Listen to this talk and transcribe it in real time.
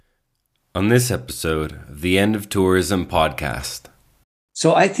On this episode of the End of Tourism podcast.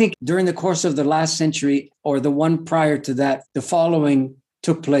 So I think during the course of the last century or the one prior to that, the following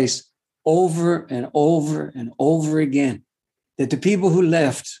took place over and over and over again, that the people who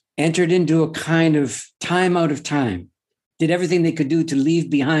left entered into a kind of time out of time, did everything they could do to leave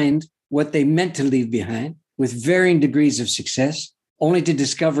behind what they meant to leave behind with varying degrees of success, only to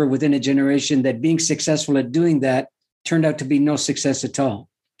discover within a generation that being successful at doing that turned out to be no success at all.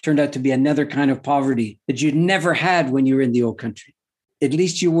 Turned out to be another kind of poverty that you'd never had when you were in the old country. At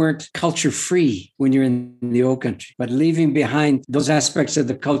least you weren't culture free when you're in the old country, but leaving behind those aspects of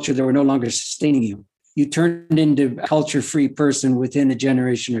the culture that were no longer sustaining you. You turned into a culture free person within a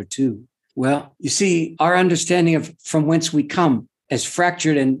generation or two. Well, you see, our understanding of from whence we come, as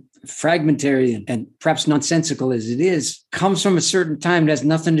fractured and fragmentary and perhaps nonsensical as it is, comes from a certain time that has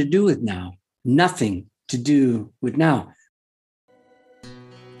nothing to do with now. Nothing to do with now.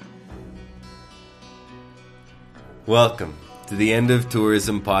 Welcome to the End of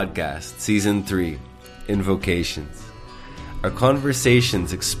Tourism podcast, Season 3, Invocations. Our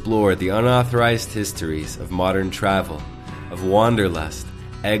conversations explore the unauthorized histories of modern travel, of wanderlust,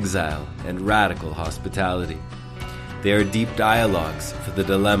 exile, and radical hospitality. They are deep dialogues for the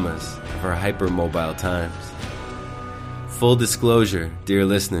dilemmas of our hypermobile times. Full disclosure, dear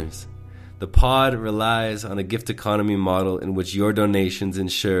listeners, the pod relies on a gift economy model in which your donations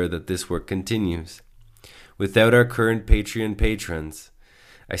ensure that this work continues. Without our current Patreon patrons,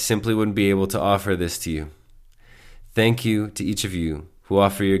 I simply wouldn't be able to offer this to you. Thank you to each of you who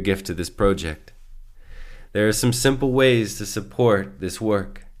offer your gift to this project. There are some simple ways to support this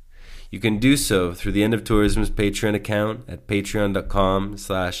work. You can do so through the End of Tourism's Patreon account at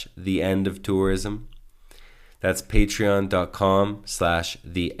patreon.com/theendofTourism. That's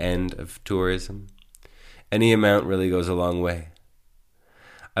patreon.com/theendofTourism. Any amount really goes a long way.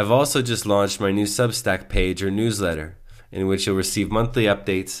 I've also just launched my new Substack page or newsletter, in which you'll receive monthly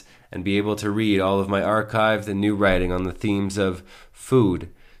updates and be able to read all of my archived and new writing on the themes of food,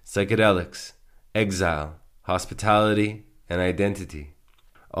 psychedelics, exile, hospitality, and identity,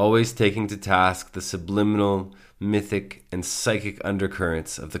 always taking to task the subliminal, mythic, and psychic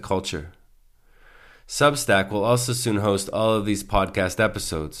undercurrents of the culture. Substack will also soon host all of these podcast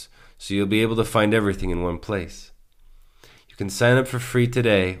episodes, so you'll be able to find everything in one place. You can sign up for free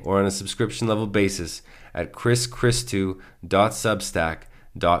today or on a subscription level basis at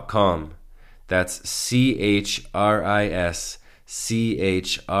chrischristou.substack.com. That's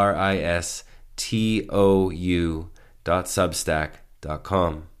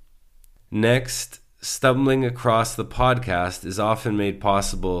CHRISCHRISTOU.substack.com. Next, stumbling across the podcast is often made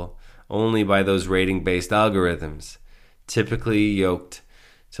possible only by those rating-based algorithms, typically yoked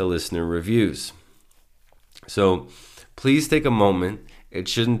to listener reviews. So, please take a moment, it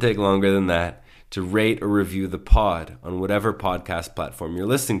shouldn't take longer than that, to rate or review the pod on whatever podcast platform you're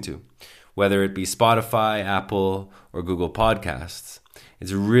listening to, whether it be Spotify, Apple, or Google Podcasts.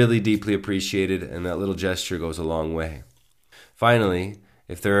 It's really deeply appreciated, and that little gesture goes a long way. Finally,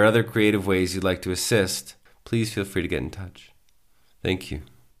 if there are other creative ways you'd like to assist, please feel free to get in touch. Thank you.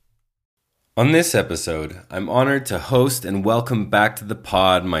 On this episode, I'm honored to host and welcome back to the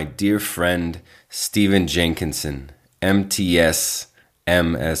pod my dear friend, Stephen Jenkinson, MTS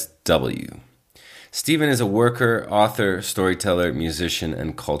MSW. Stephen is a worker, author, storyteller, musician,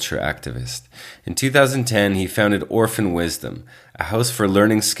 and culture activist. In 2010, he founded Orphan Wisdom, a house for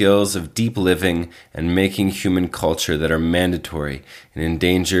learning skills of deep living and making human culture that are mandatory in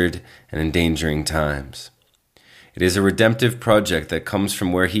endangered and endangering times. It is a redemptive project that comes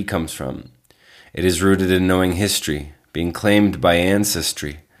from where he comes from. It is rooted in knowing history, being claimed by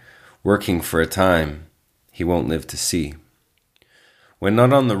ancestry, working for a time he won't live to see. When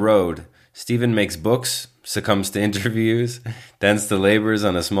not on the road, Stephen makes books, succumbs to interviews, tends to labors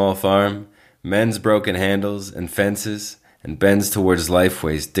on a small farm, mends broken handles and fences, and bends towards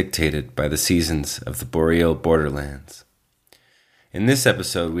lifeways dictated by the seasons of the boreal borderlands. In this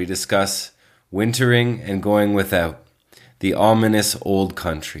episode, we discuss wintering and going without, the ominous old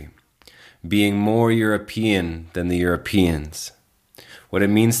country, being more European than the Europeans, what it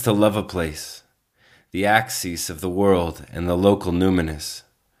means to love a place, the axis of the world and the local numinous,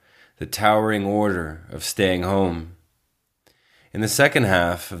 the towering order of staying home. In the second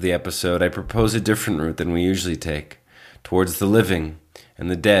half of the episode, I propose a different route than we usually take, towards the living and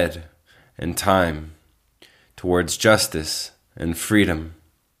the dead and time, towards justice and freedom.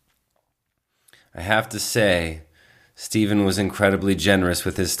 I have to say, Stephen was incredibly generous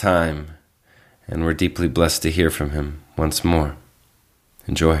with his time, and we're deeply blessed to hear from him once more.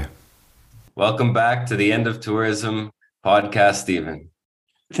 Enjoy. Welcome back to the End of Tourism podcast, Stephen.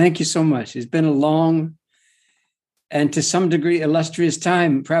 Thank you so much. It's been a long and to some degree illustrious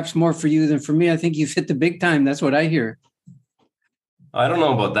time, perhaps more for you than for me. I think you've hit the big time. That's what I hear. I don't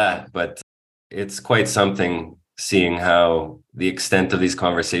know about that, but it's quite something seeing how the extent of these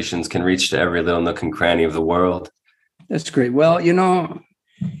conversations can reach to every little nook and cranny of the world. That's great. Well,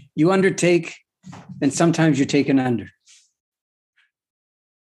 you undertake, and sometimes you're taken under.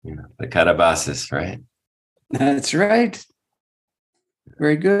 Yeah, the Calabasas, right? That's right.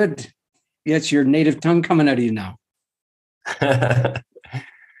 Very good. Yeah, it's your native tongue coming out of you now.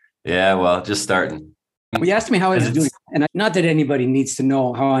 Yeah, well, just starting. Well, you asked me how I was doing, and not that anybody needs to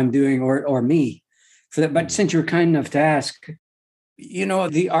know how I'm doing or me for that, but since you were kind enough to ask,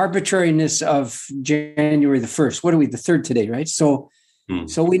 the arbitrariness of January the 1st, what are we, the 3rd today, right? So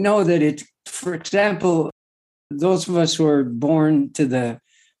we know that for example, those of us who are born to the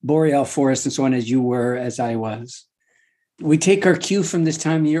boreal forest and so on, as you were, as I was, we take our cue from this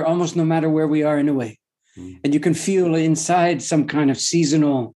time of year almost no matter where we are in a way. And you can feel inside some kind of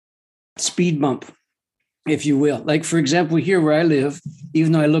seasonal speed bump, if you will. Like, for example, here where I live,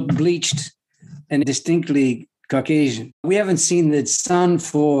 even though I look bleached and distinctly Caucasian, we haven't seen the sun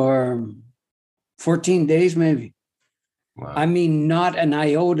for 14 days, maybe. Wow. I mean, not an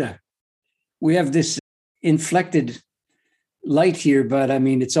iota. We have this inflected light here, but I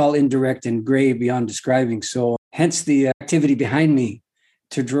mean, it's all indirect and gray beyond describing. So hence the activity behind me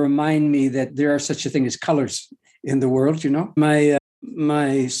to remind me that there are such a thing as colors in the world,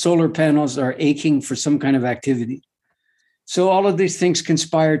 My solar panels are aching for some kind of activity. So all of these things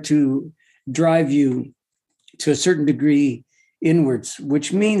conspire to drive you to a certain degree inwards,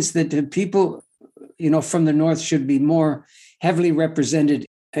 which means that the people, from the North should be more heavily represented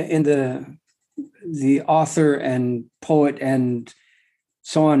in the author and poet and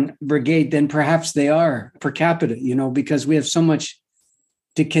so on brigade than perhaps they are per capita, because we have so much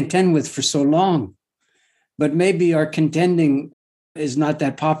to contend with for so long. But maybe our contending is not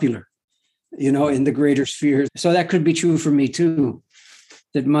that popular, in the greater sphere. So that could be true for me too,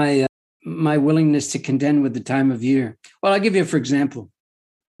 that my willingness to contend with the time of year. Well, I'll give you for example.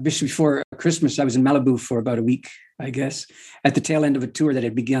 Just before Christmas, I was in Malibu for about a week, I guess, at the tail end of a tour that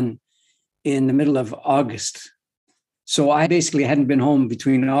had begun in the middle of August. So I basically hadn't been home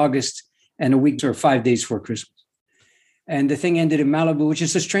between August and a week or 5 days before Christmas. And the thing ended in Malibu, which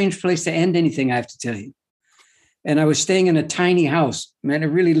is a strange place to end anything, I have to tell you. And I was staying in a tiny house. Man, it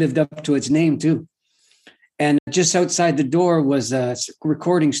really lived up to its name, too. And just outside the door was a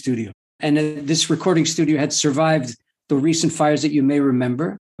recording studio. And this recording studio had survived the recent fires that you may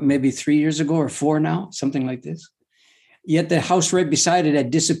remember, maybe 3 years ago or 4 now, something like this. Yet the house right beside it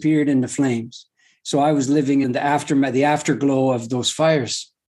had disappeared in the flames. So I was living in the aftermath, the afterglow of those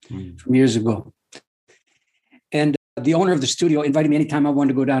fires from years ago. And the owner of the studio invited me anytime I wanted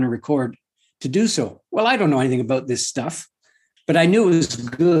to go down and record to do so. Well, I don't know anything about this stuff, but I knew it was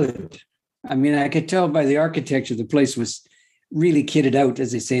good. I mean, I could tell by the architecture, the place was really kitted out,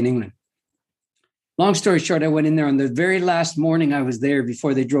 as they say in England. Long story short, I went in there on the very last morning I was there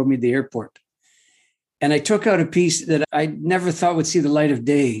before they drove me to the airport. And I took out a piece that I never thought would see the light of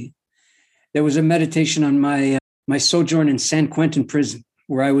day. There was a meditation on my sojourn in San Quentin prison,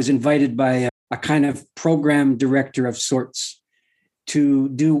 where I was invited by a kind of program director of sorts to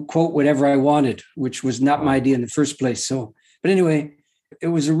do, quote, whatever I wanted, which was not my idea in the first place. So, but anyway, it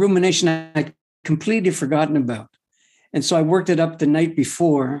was a rumination I'd completely forgotten about. And so I worked it up the night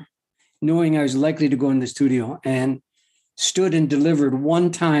before, knowing I was likely to go in the studio, and stood and delivered one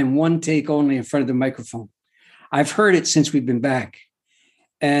time, one take only in front of the microphone. I've heard it since we've been back.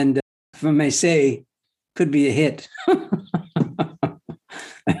 And if I may say, could be a hit.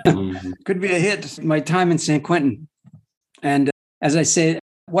 Could be a hit. My time in San Quentin. And as I say,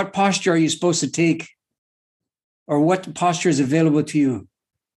 what posture are you supposed to take, or what posture is available to you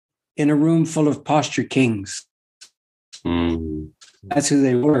in a room full of posture kings? That's who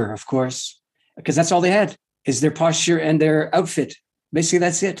they were, of course, because that's all they had is their posture and their outfit. Basically,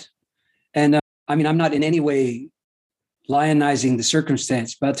 that's it. And I mean, I'm not in any way lionizing the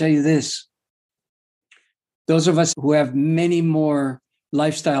circumstance, but I'll tell you this. Those of us who have many more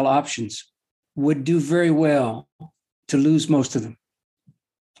lifestyle options would do very well to lose most of them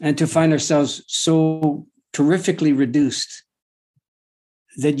and to find ourselves so terrifically reduced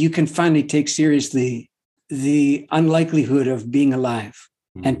that you can finally take seriously the unlikelihood of being alive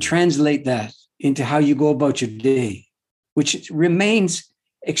and translate that into how you go about your day, which remains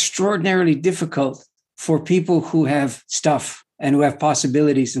extraordinarily difficult for people who have stuff and who have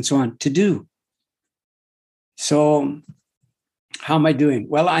possibilities and so on to do. So how am I doing?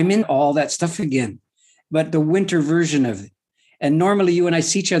 Well, I'm in all that stuff again, but the winter version of it. And normally you and I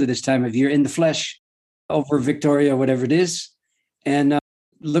see each other this time of year in the flesh over Victoria, whatever it is. And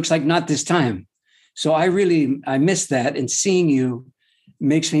looks like not this time. So I miss that. And seeing you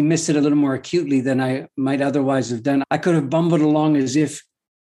makes me miss it a little more acutely than I might otherwise have done. I could have bumbled along as if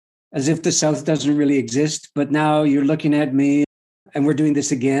the South doesn't really exist. But now you're looking at me and we're doing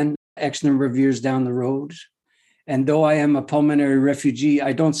this again, X number of years down the road. And though I am a pulmonary refugee,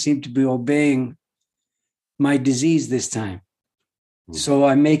 I don't seem to be obeying my disease this time. So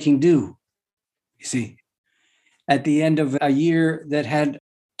I'm making do, you see, at the end of a year that had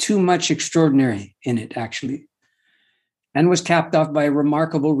too much extraordinary in it, actually, and was capped off by a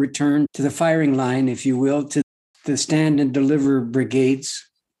remarkable return to the firing line, if you will, to the stand and deliver brigades,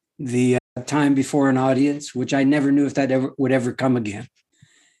 the time before an audience, which I never knew if that would ever come again.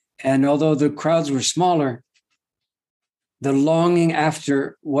 And although the crowds were smaller, the longing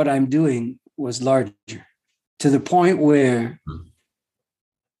after what I'm doing was larger, to the point where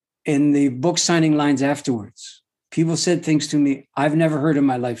in the book signing lines afterwards, people said things to me I've never heard in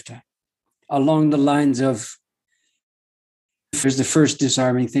my lifetime, along the lines of, here's the first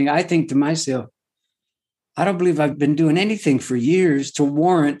disarming thing. I think to myself, I don't believe I've been doing anything for years to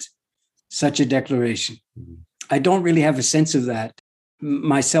warrant such a declaration. I don't really have a sense of that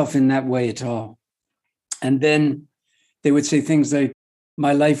myself in that way at all. And then they would say things like,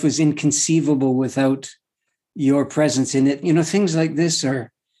 my life was inconceivable without your presence in it. You know, things like this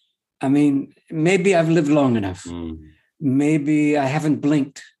are, I mean, maybe I've lived long enough. Maybe I haven't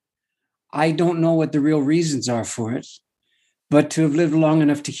blinked. I don't know what the real reasons are for it, but to have lived long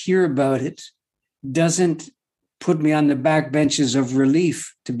enough to hear about it doesn't put me on the back benches of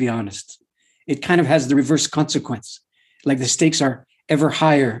relief, to be honest. It kind of has the reverse consequence. Like the stakes are ever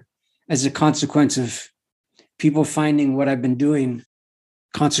higher as a consequence of people finding what I've been doing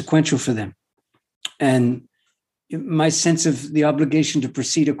consequential for them. And my sense of the obligation to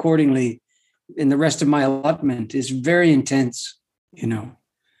proceed accordingly in the rest of my allotment is very intense, you know.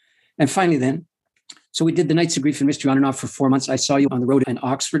 And finally then, so we did the Nights of Grief and Mystery on and off for 4 months. I saw you on the road in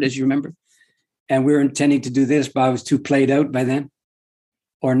Oxford, as you remember. And we were intending to do this, but I was too played out by then,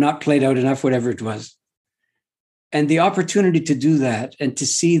 or not played out enough, whatever it was. And the opportunity to do that and to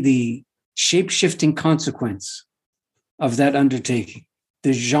see the shape-shifting consequence of that undertaking,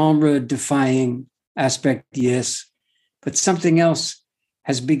 the genre-defying aspect, yes, but something else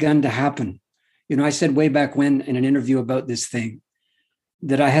has begun to happen. You know, I said way back when in an interview about this thing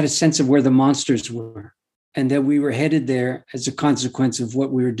that I had a sense of where the monsters were and that we were headed there as a consequence of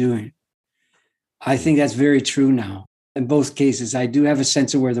what we were doing. I think that's very true now. In both cases, I do have a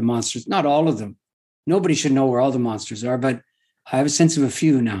sense of where the monsters, not all of them. Nobody should know where all the monsters are, but I have a sense of a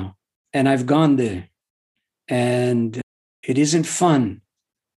few now. And I've gone there. And it isn't fun,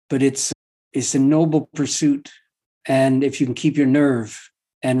 but it's a noble pursuit. And if you can keep your nerve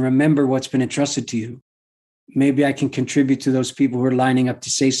and remember what's been entrusted to you, maybe I can contribute to those people who are lining up to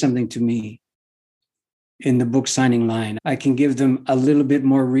say something to me in the book signing line. I can give them a little bit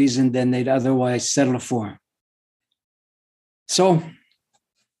more reason than they'd otherwise settle for. So,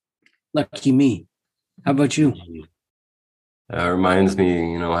 lucky me. How about you? It reminds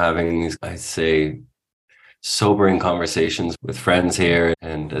me, you know, having these, I'd say, sobering conversations with friends here,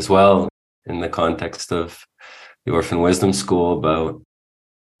 and as well in the context of the Orphan Wisdom School about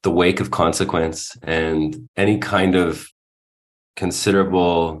the wake of consequence and any kind of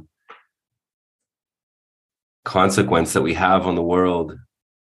considerable consequence that we have on the world,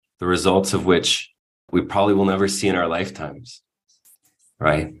 the results of which we probably will never see in our lifetimes,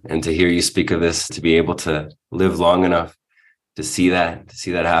 right? And to hear you speak of this, to be able to live long enough to see that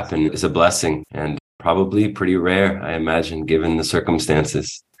happen is a blessing, and probably pretty rare, I imagine, given the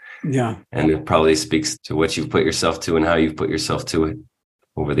circumstances. Yeah. And it probably speaks to what you've put yourself to and how you've put yourself to it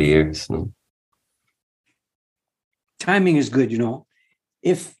over the years. No? Timing is good, you know.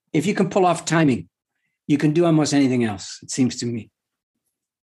 If you can pull off timing, you can do almost anything else, it seems to me.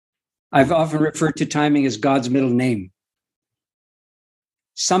 I've often referred to timing as God's middle name.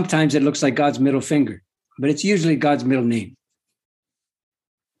 Sometimes it looks like God's middle finger, but it's usually God's middle name.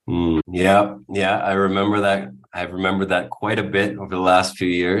 Yeah, I remember that. I've remembered that quite a bit over the last few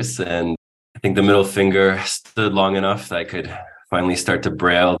years. And I think the middle finger stood long enough that I could finally start to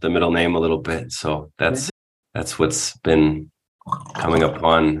braille the middle name a little bit. So that's what's been coming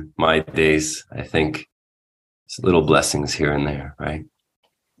upon my days, I think. It's little blessings here and there, right?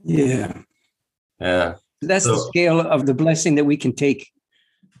 Yeah. That's So, the scale of the blessing that we can take.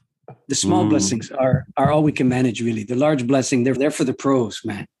 The small blessings are all we can manage, really. The large blessing, they're there for the pros,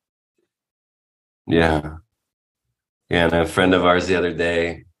 man. Yeah. And a friend of ours the other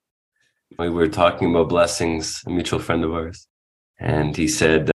day, we were talking about blessings, a mutual friend of ours. And he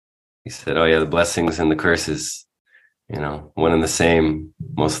said, oh yeah, the blessings and the curses, one and the same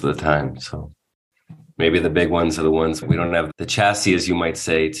most of the time. So maybe the big ones are the ones we don't have the chassis, as you might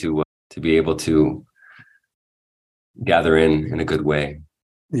say, to be able to gather in a good way.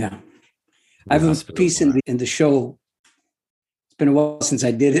 Yeah. I have a piece in the show. It's been a while since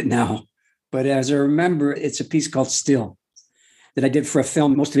I did it now, but as I remember, it's a piece called Still that I did for a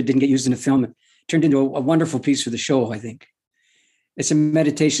film. Most of it didn't get used in the film. It turned into a wonderful piece for the show, I think. It's a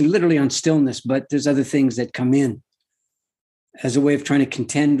meditation literally on stillness, but there's other things that come in as a way of trying to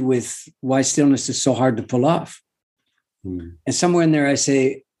contend with why stillness is so hard to pull off. And somewhere in there, I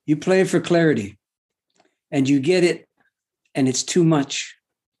say, you play for clarity and you get it, and it's too much.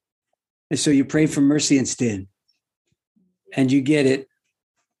 And so you pray for mercy instead, and you get it,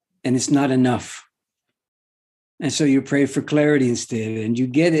 and it's not enough. And so you pray for clarity instead, and you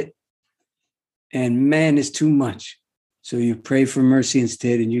get it, and man, it's too much. So you pray for mercy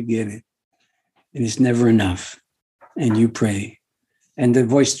instead, and you get it, and it's never enough. And you pray, and the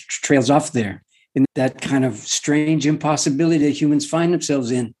voice trails off there in that kind of strange impossibility that humans find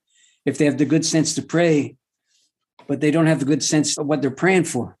themselves in if they have the good sense to pray, but they don't have the good sense of what they're praying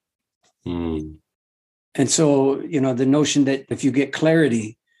for. And so, the notion that if you get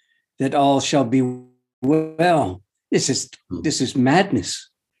clarity, that all shall be well, this is madness.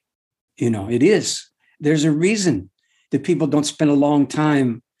 It is. There's a reason that people don't spend a long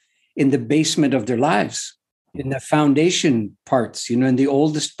time in the basement of their lives, in the foundation parts, in the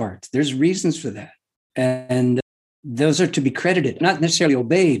oldest parts. There's reasons for that. And those are to be credited, not necessarily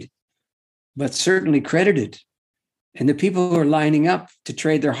obeyed, but certainly credited. And the people who are lining up to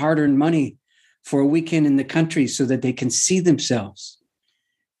trade their hard-earned money for a weekend in the country so that they can see themselves,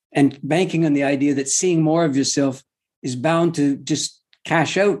 and banking on the idea that seeing more of yourself is bound to just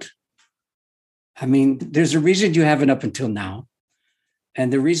cash out. I mean, there's a reason you haven't up until now,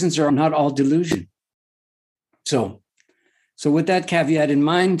 and the reasons are not all delusion. So with that caveat in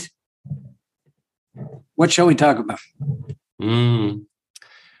mind, what shall we talk about?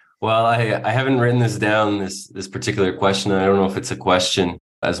 Well, I haven't written this down, this particular question. I don't know if it's a question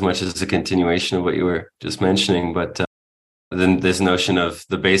as much as a continuation of what you were just mentioning, but then this notion of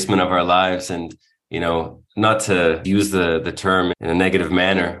the basement of our lives, and, not to use the term in a negative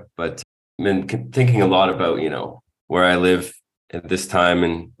manner, but I've been thinking a lot about, where I live at this time,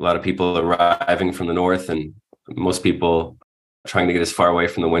 and a lot of people arriving from the north, and most people trying to get as far away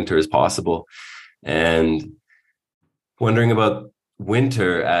from the winter as possible, and wondering about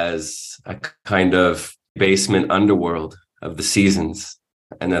winter as a kind of basement underworld of the seasons,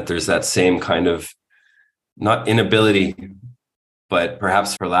 and that there's that same kind of, not inability, but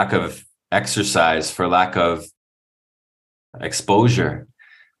perhaps for lack of exercise, for lack of exposure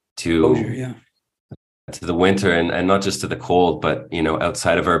to the winter, and not just to the cold, but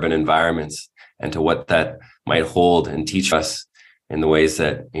outside of urban environments, and to what that might hold and teach us in the ways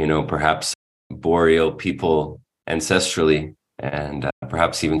that perhaps boreal people ancestrally, and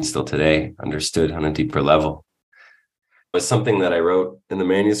perhaps even still today, understood on a deeper level. It was something that I wrote in the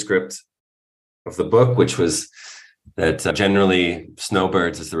manuscript of the book, which was that generally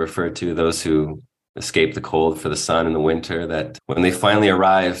snowbirds, as they're referred to, those who escape the cold for the sun in the winter, that when they finally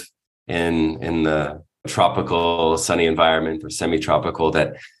arrive in the tropical sunny environment or semi-tropical,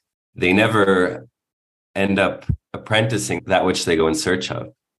 that they never end up apprenticing that which they go in search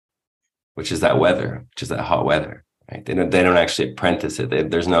of, which is that weather, which is that hot weather. Right? They don't actually apprentice it.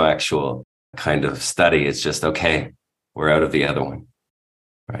 There's no actual kind of study. It's just, okay, we're out of the other one,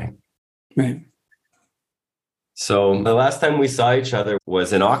 right? Right. So the last time we saw each other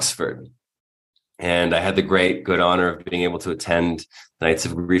was in Oxford, and I had the good honor of being able to attend Nights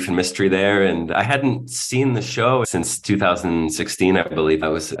of Grief and Mystery there. And I hadn't seen the show since 2016, I believe. That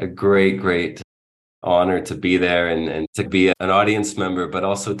was a great honor to be there, and to be an audience member, but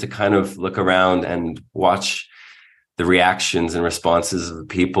also to kind of look around and watch the reactions and responses of the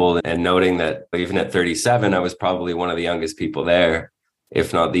people, and noting that even at 37, I was probably one of the youngest people there,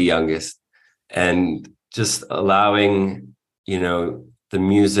 if not the youngest, and just allowing, the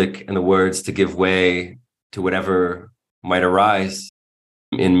music and the words to give way to whatever might arise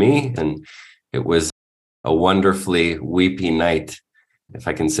in me. And it was a wonderfully weepy night, if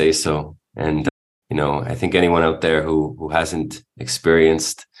I can say so. And, I think anyone out there who hasn't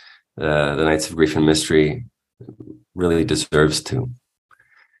experienced the Nights of Grief and Mystery really deserves to.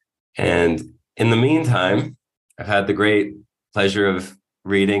 And in the meantime, I've had the great pleasure of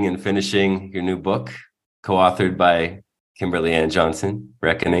reading and finishing your new book, co-authored by Kimberly Ann Johnson,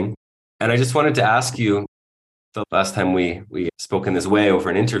 Reckoning. And I just wanted to ask you, the last time we spoke in this way over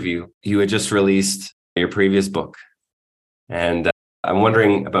an interview, you had just released your previous book. And I'm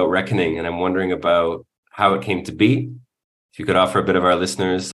wondering about Reckoning, and I'm wondering about how it came to be. If you could offer a bit of our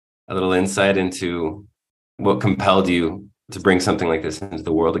listeners a little insight into what compelled you to bring something like this into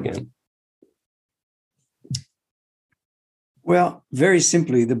the world again. Well, very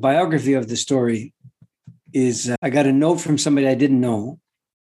simply, the biography of the story is I got a note from somebody I didn't know,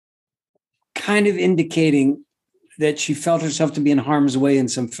 kind of indicating that she felt herself to be in harm's way in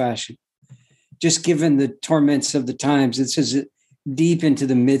some fashion. Just given the torments of the times, it says deep into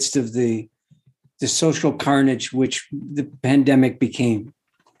the midst of the social carnage which the pandemic became.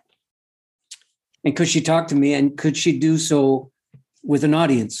 And could she talk to me, and could she do so with an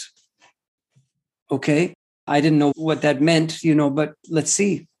audience? Okay. I didn't know what that meant, but let's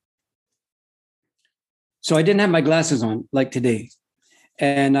see. So I didn't have my glasses on like today.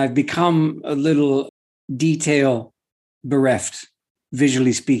 And I've become a little detail bereft,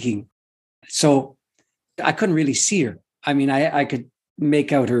 visually speaking. So I couldn't really see her. I mean, I could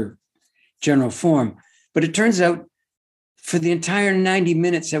make out her general form, but it turns out for the entire 90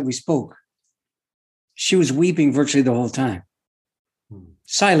 minutes that we spoke, she was weeping virtually the whole time.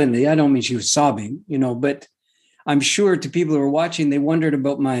 Silently. I don't mean she was sobbing, but I'm sure to people who were watching, they wondered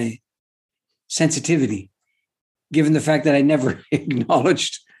about my sensitivity, given the fact that I never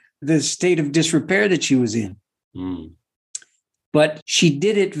acknowledged the state of disrepair that she was in. Mm. But she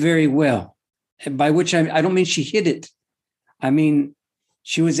did it very well, by which I don't mean she hid it. I mean,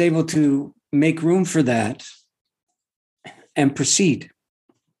 she was able to make room for that and proceed,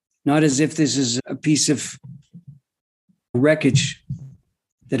 not as if this is a piece of wreckage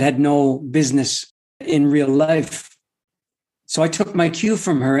that had no business in real life. So I took my cue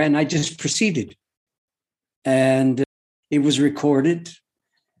from her and I just proceeded. And it was recorded.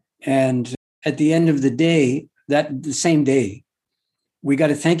 And at the end of the day, the same day, we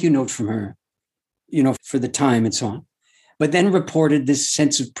got a thank you note from her, for the time and so on. But then reported this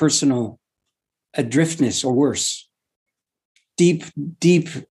sense of personal adriftness, or worse, deep, deep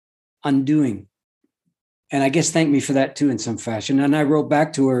undoing. And I guess thanked me for that too in some fashion. And I wrote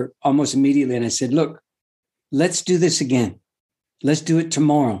back to her almost immediately and I said, look, let's do this again. Let's do it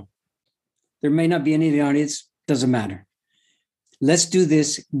tomorrow. There may not be any of the audience, doesn't matter. Let's do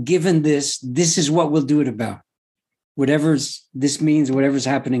this. Given this is what we'll do it about. Whatever this means, whatever's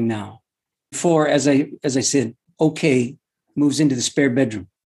happening now. Before, as I said, okay moves into the spare bedroom,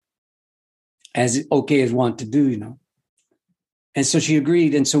 as okay is wont to do, And so she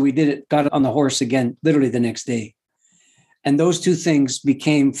agreed. And so we did it, got on the horse again, literally the next day. And those two things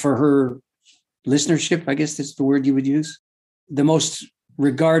became, for her listenership, I guess that's the word you would use, the most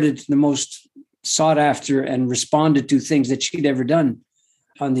regarded, the most sought after and responded to things that she'd ever done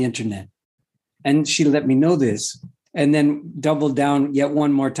on the internet. And she let me know this, and then doubled down yet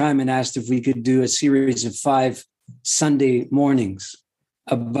one more time and asked if we could do a series of 5 Sunday mornings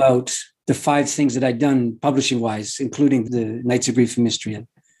about the 5 things that I'd done publishing wise, including the Nights of Grief and Mystery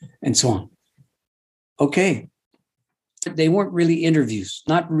and so on. Okay. They weren't really interviews,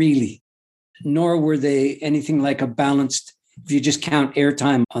 not really, nor were they anything like a balanced, if you just count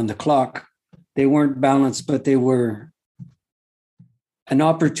airtime on the clock, they weren't balanced, but they were an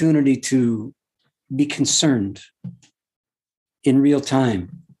opportunity to be concerned in real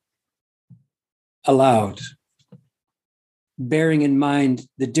time, aloud, bearing in mind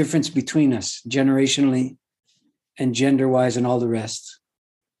the difference between us generationally and gender-wise and all the rest.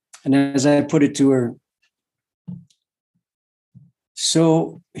 And as I put it to her,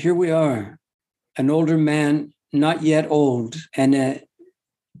 so here we are, an older man, not yet old, and a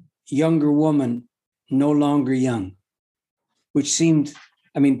younger woman, no longer young, which seemed,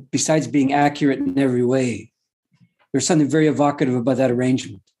 besides being accurate in every way, there's something very evocative about that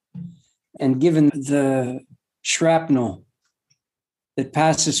arrangement. And given the shrapnel that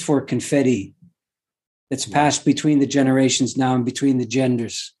passes for confetti, that's passed between the generations now and between the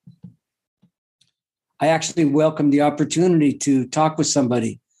genders, I actually welcomed the opportunity to talk with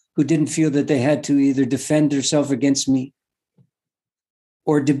somebody who didn't feel that they had to either defend herself against me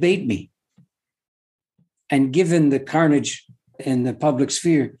or debate me. And given the carnage in the public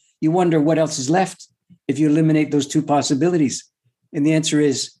sphere, you wonder what else is left if you eliminate those two possibilities. And the answer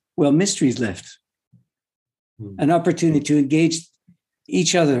is, well, mystery's left. An opportunity to engage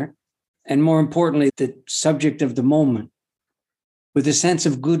each other, and more importantly, the subject of the moment, with a sense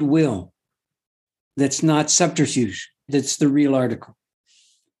of goodwill that's not subterfuge, that's the real article.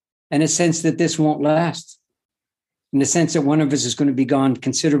 And a sense that this won't last. In the sense that one of us is going to be gone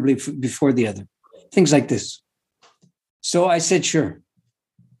considerably before the other. Things like this. So I said, sure.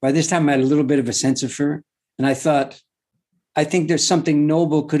 By this time, I had a little bit of a sense of her. And I thought, I think there's something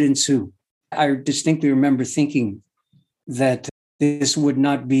noble could ensue. I distinctly remember thinking that this would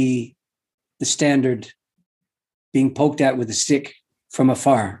not be the standard being poked at with a stick from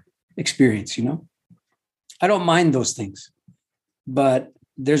afar experience, you know? I don't mind those things, but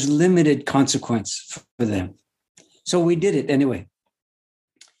there's limited consequence for them. So we did it anyway.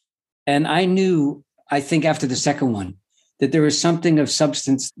 And I knew, I think after the second one, that there was something of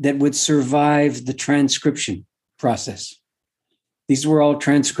substance that would survive the transcription process. These were all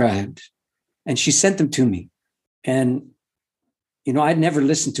transcribed. And she sent them to me. And, you know, I'd never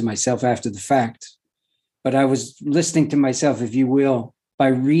listened to myself after the fact, but I was listening to myself, if you will, by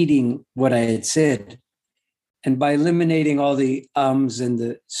reading what I had said. And by eliminating all the ums and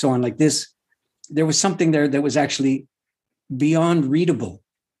the so on like this, there was something there that was actually beyond readable.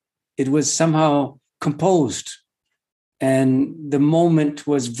 It was somehow composed. And the moment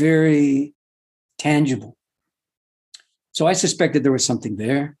was very tangible. So I suspected there was something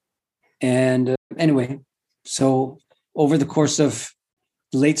there. And anyway, so over the course of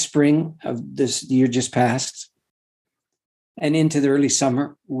late spring of this year just passed and into the early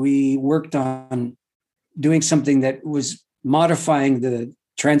summer, we worked on doing something that was modifying the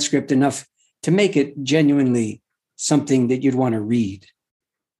transcript enough to make it genuinely something that you'd want to read.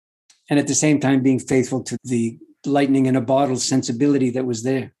 And at the same time, being faithful to the lightning in a bottle sensibility that was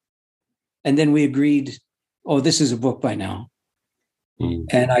there. And then we agreed, oh, this is a book by now.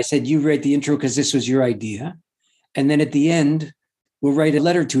 And I said, you write the intro because this was your idea. And then at the end, we'll write a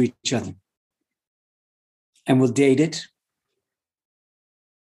letter to each other. And we'll date it.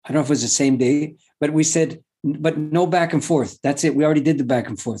 I don't know if it was the same day, but we said, but no back and forth. That's it. We already did the back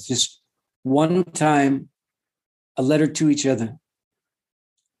and forth. Just one time, a letter to each other,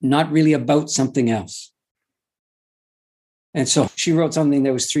 not really about something else. And so she wrote something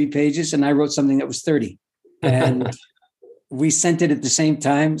that was 3 pages and I wrote something that was 30. And we sent it at the same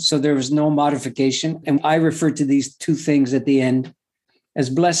time. So there was no modification. And I referred to these two things at the end as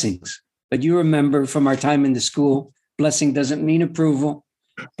blessings. But you remember from our time in the school, blessing doesn't mean approval.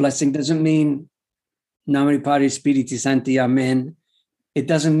 Blessing doesn't mean Namini Padre Spiriti Sancti, Amen. It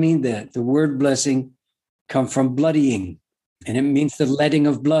doesn't mean that. The word blessing comes from bloodying, and it means the letting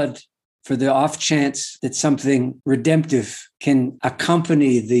of blood for the off chance that something redemptive can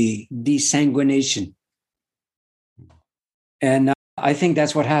accompany the desanguination. And I think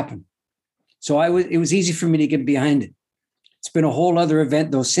that's what happened. So it was easy for me to get behind it. It's been a whole other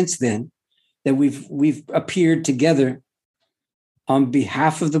event, though, since then that we've appeared together on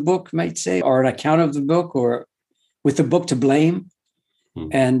behalf of the book, might say, or an account of the book, or with the book to blame.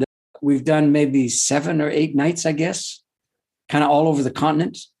 And we've done maybe 7 or 8 nights, I guess, kind of all over the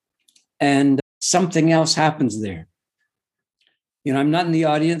continent. And something else happens there. You know, I'm not in the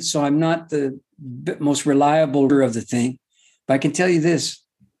audience, so I'm not the most reliable of the thing. But I can tell you this,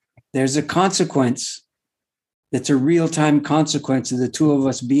 there's a consequence that's a real-time consequence of the two of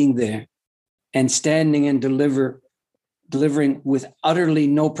us being there and standing and delivering with utterly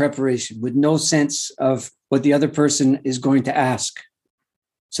no preparation, with no sense of what the other person is going to ask.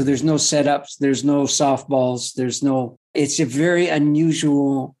 So there's no setups, there's no softballs, it's a very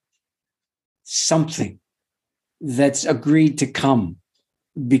unusual something that's agreed to come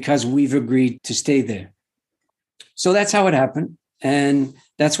because we've agreed to stay there. So that's how it happened. And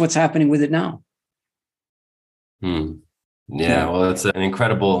that's what's happening with it now. Yeah, well, it's an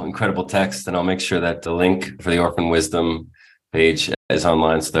incredible text. And I'll make sure that the link for the Orphan Wisdom page is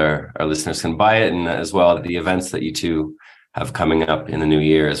online so that our listeners can buy it, and as well the events that you two have coming up in the new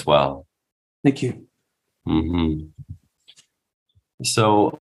year as well. Thank you.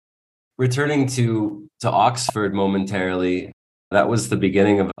 So returning to Oxford momentarily, that was the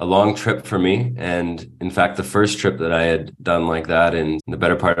beginning of a long trip for me. And in fact, the first trip that I had done like that in the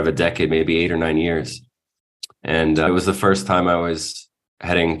better part of a decade, maybe 8 or 9 years. And it was the first time I was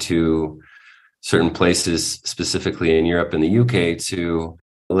heading to certain places, specifically in Europe and the UK, to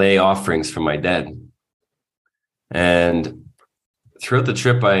lay offerings for my dead. And throughout the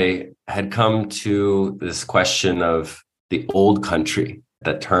trip, I had come to this question of the old country,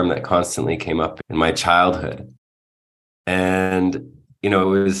 that term that constantly came up in my childhood. And, you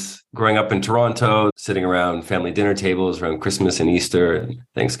know, it was growing up in Toronto, sitting around family dinner tables around Christmas and Easter and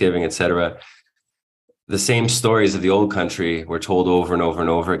Thanksgiving, etc. The same stories of the old country were told over and over and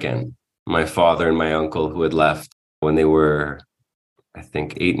over again. My father and my uncle, who had left when they were, I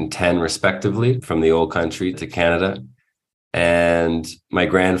think, 8 and 10 respectively, from the old country to Canada. And my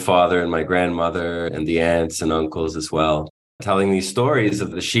grandfather and my grandmother and the aunts and uncles as well, telling these stories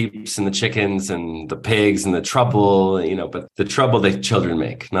of the sheeps and the chickens and the pigs and the trouble, you know, but the trouble that children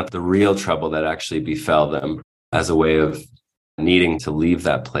make, not the real trouble that actually befell them as a way of needing to leave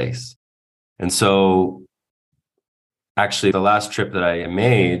that place. And so Actually, the last trip that I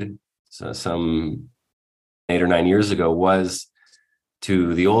made, so some 8 or 9 years ago, was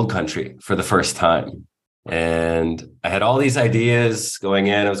to the old country for the first time. And I had all these ideas going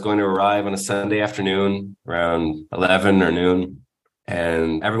in. I was going to arrive on a Sunday afternoon around 11 or noon,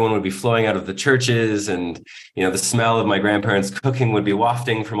 and everyone would be flowing out of the churches, and the smell of my grandparents' cooking would be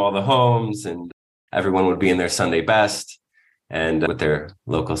wafting from all the homes, and everyone would be in their Sunday best and with their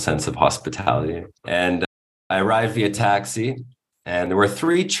local sense of hospitality. And I arrived via taxi, and there were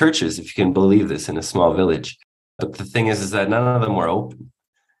 3 churches, if you can believe this, in a small village. But the thing is that none of them were open.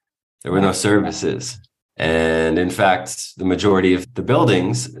 There were no services. And in fact, the majority of the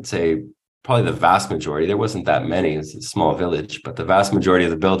buildings, I'd say probably the vast majority, there wasn't that many, it's a small village, but the vast majority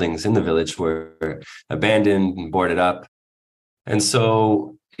of the buildings in the village were abandoned and boarded up. And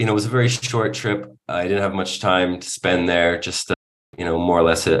so, it was a very short trip. I didn't have much time to spend there, just, more or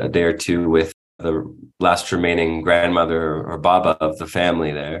less a day or two with the last remaining grandmother or baba of the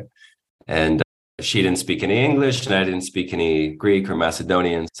family there. And she didn't speak any English and I didn't speak any Greek or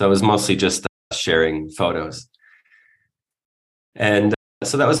Macedonian. So it was mostly just sharing photos. And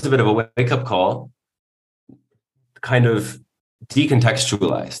so that was a bit of a wake-up call, kind of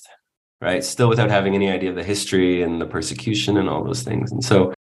decontextualized, right? Still without having any idea of the history and the persecution and all those things. And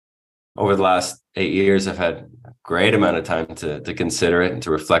so over the last 8 years, I've had a great amount of time to consider it and to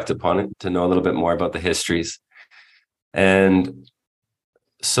reflect upon it, to know a little bit more about the histories. And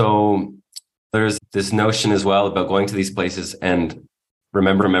so there's this notion as well about going to these places and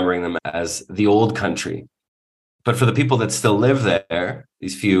remembering them as the old country. But for the people that still live there,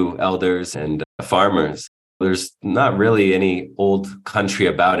 these few elders and farmers, there's not really any old country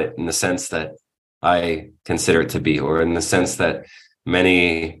about it in the sense that I consider it to be, or in the sense that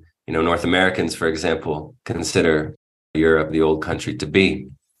many, North Americans, for example, consider Europe the old country to be.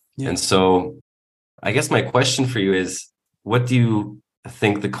 Yeah. And so I guess my question for you is, what do you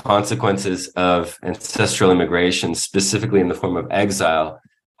think the consequences of ancestral immigration, specifically in the form of exile,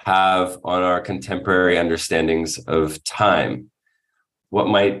 have on our contemporary understandings of time? What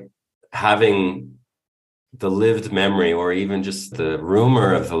might having the lived memory, or even just the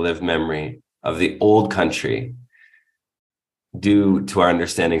rumor of the lived memory of the old country, do to our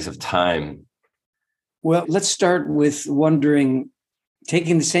understandings of time? Well, let's start with wondering,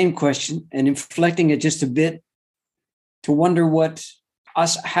 taking the same question and inflecting it just a bit to wonder what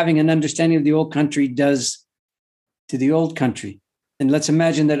us having an understanding of the old country does to the old country. And let's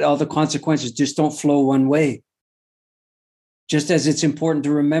imagine that all the consequences just don't flow one way. Just as it's important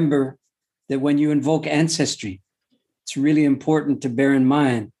to remember that when you invoke ancestry, it's really important to bear in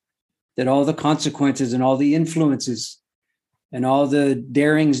mind that all the consequences and all the influences and all the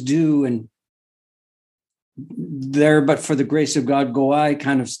darings do and there, but for the grace of God, go I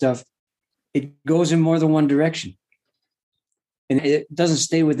kind of stuff, it goes in more than one direction. And it doesn't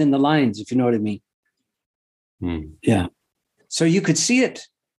stay within the lines, if you know what I mean. Yeah. So you could see it,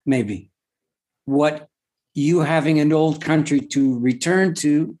 maybe, what you having an old country to return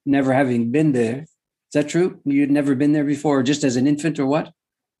to, never having been there. Is that true? You'd never been there before, just as an infant or what?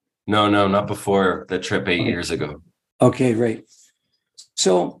 No, not before the trip 8 years ago. Okay, right.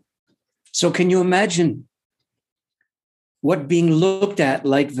 So can you imagine what being looked at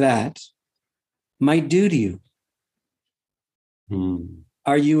like that might do to you?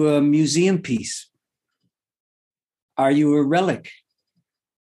 Are you a museum piece? Are you a relic?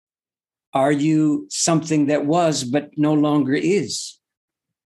 Are you something that was but no longer is?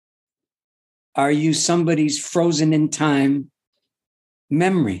 Are you somebody's frozen in time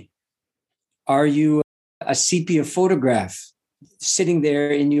memory? Are you a sepia photograph sitting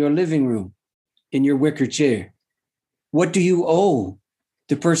there in your living room, in your wicker chair? What do you owe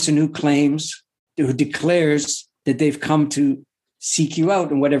the person who claims, who declares that they've come to seek you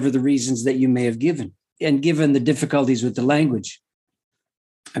out, and whatever the reasons that you may have given? And given the difficulties with the language,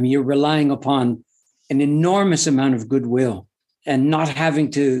 I mean, you're relying upon an enormous amount of goodwill and not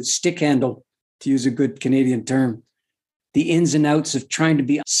having to stick handle, to use a good Canadian term, the ins and outs of trying to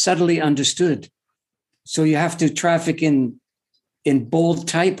be subtly understood. So you have to traffic in bold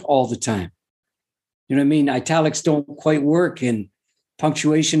type all the time. You know what I mean? Italics don't quite work and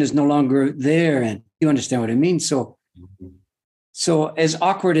punctuation is no longer there. And you understand what I mean? So as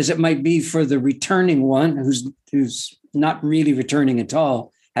awkward as it might be for the returning one who's not really returning at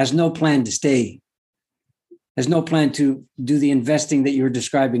all, has no plan to stay, has no plan to do the investing that you were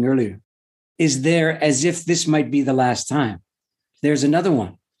describing earlier, is there as if this might be the last time. There's another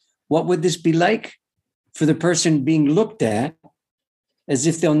one. What would this be like for the person being looked at as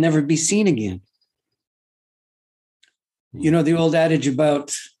if they'll never be seen again? You know, the old adage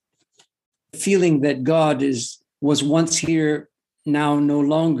about feeling that God is was once here, now no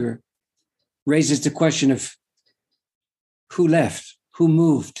longer, raises the question of who left, who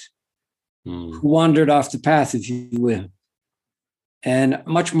moved, who wandered off the path, if you will. And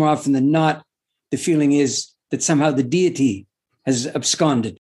much more often than not, the feeling is that somehow the deity has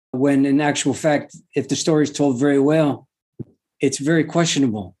absconded, when in actual fact, if the story is told very well, it's very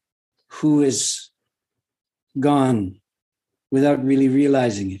questionable who is gone without really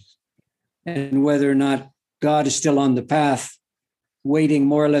realizing it, and whether or not God is still on the path, waiting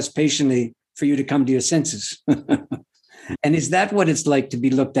more or less patiently for you to come to your senses. And is that what it's like to be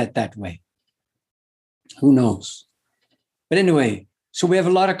looked at that way? Who knows? But anyway, so we have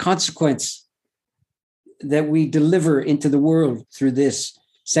a lot of consequence that we deliver into the world through this,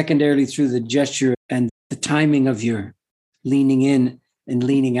 secondarily through the gesture and the timing of your leaning in and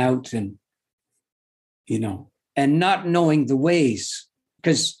leaning out, and, and not knowing the ways.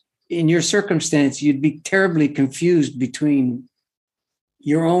 Because in your circumstance, you'd be terribly confused between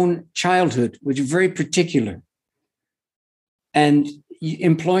your own childhood, which is very particular, and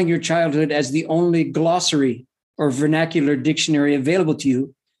employing your childhood as the only glossary or vernacular dictionary available to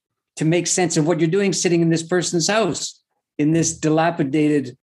you to make sense of what you're doing sitting in this person's house, in this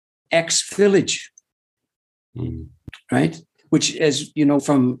dilapidated ex-village, right? Which, as you know,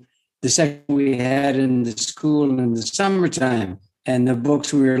 from the session we had in the school in the summertime and the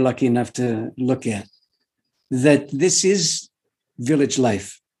books we were lucky enough to look at, that this is village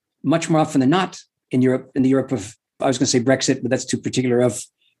life, much more often than not in Europe, in the Europe of, I was going to say Brexit, but that's too particular, of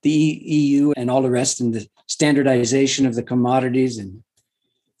the EU and all the rest, and the standardization of the commodities and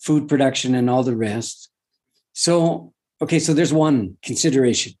food production and all the rest. So, okay, so there's one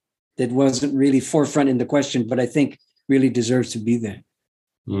consideration that wasn't really forefront in the question, but I think really deserves to be there.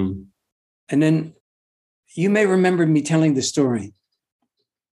 And then you may remember me telling the story.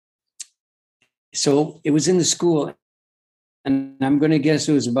 So it was in the school, and I'm going to guess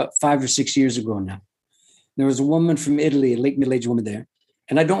it was about 5 or 6 years ago now. There was a woman from Italy, a late middle-aged woman there.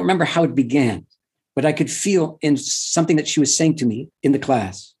 And I don't remember how it began, but I could feel in something that she was saying to me in the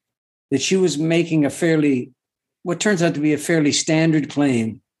class that she was making what turns out to be a fairly standard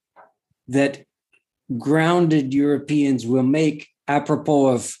claim that grounded Europeans will make apropos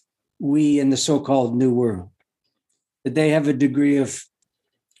of we in the so-called New World, that they have a degree of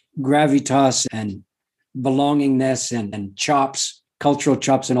gravitas and belongingness and chops, cultural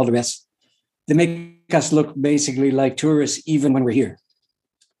chops and all the rest. They make us look basically like tourists even when we're here.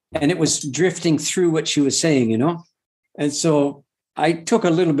 And it was drifting through what she was saying, And so I took a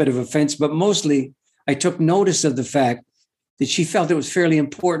little bit of offense, but mostly I took notice of the fact that she felt it was fairly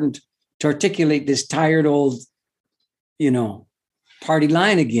important to articulate this tired old, party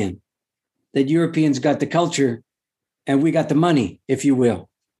line again, that Europeans got the culture and we got the money, if you will.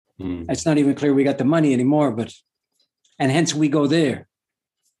 It's not even clear we got the money anymore, and hence we go there.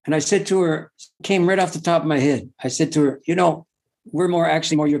 And I said to her, came right off the top of my head. I said to her, we're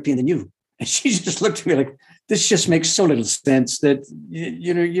actually more European than you. And she just looked at me like, this just makes so little sense that,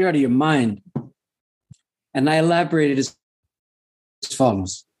 you're out of your mind. And I elaborated as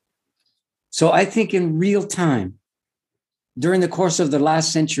follows. So I think in real time, during the course of the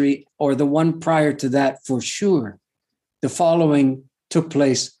last century or the one prior to that, for sure, the following took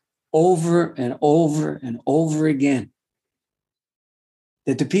place over and over and over again.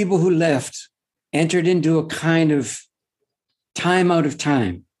 That the people who left entered into a kind of time out of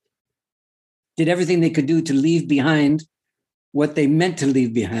time, did everything they could do to leave behind what they meant to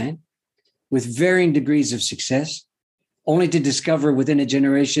leave behind with varying degrees of success, only to discover within a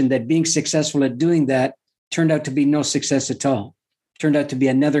generation that being successful at doing that turned out to be no success at all, turned out to be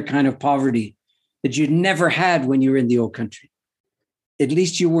another kind of poverty that you'd never had when you were in the old country. At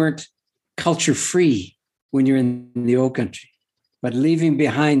least you weren't culture free when you're in the old country, but leaving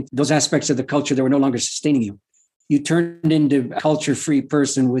behind those aspects of the culture that were no longer sustaining you. You turned into a culture-free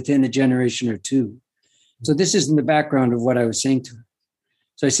person within a generation or two. So this is in the background of what I was saying to her.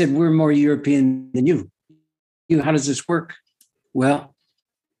 So I said, we're more European than you. How does this work? Well,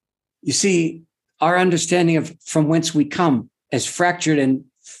 you see, our understanding of from whence we come, as fractured and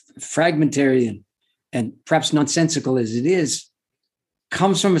fragmentary and perhaps nonsensical as it is,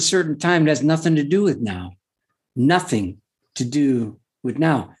 comes from a certain time that has nothing to do with now. Nothing to do with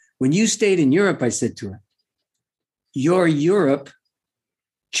now. When you stayed in Europe, I said to her, your Europe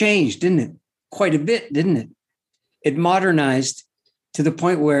changed, didn't it? Quite a bit, didn't it? It modernized to the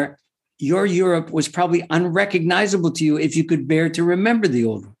point where your Europe was probably unrecognizable to you if you could bear to remember the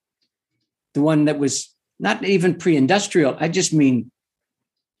old one. The one that was not even pre-industrial. I just mean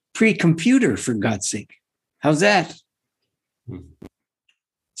pre-computer, for God's sake. How's that?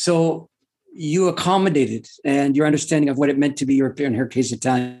 So you accommodated, and your understanding of what it meant to be European, in her case,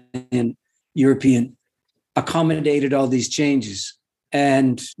 Italian, European, accommodated all these changes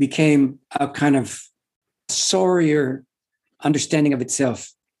and became a kind of sorrier understanding of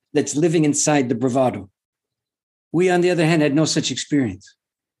itself that's living inside the bravado. We, on the other hand, had no such experience.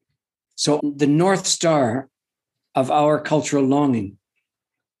 So the North Star of our cultural longing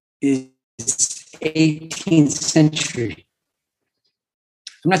is 18th century.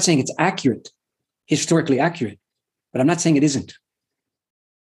 I'm not saying it's accurate, historically accurate, but I'm not saying it isn't.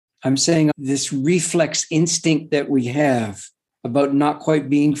 I'm saying this reflex instinct that we have about not quite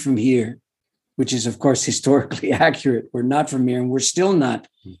being from here, which is, of course, historically accurate. We're not from here, and we're still not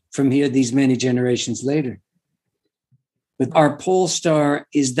from here these many generations later. But our pole star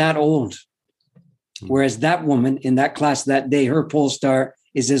is that old. Whereas that woman in that class that day, her pole star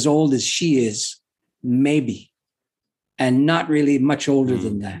is as old as she is, maybe, and not really much older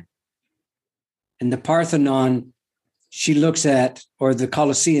than that. And the Parthenon, she looks at, or the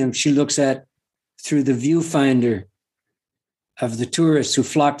Colosseum, she looks at through the viewfinder of the tourists who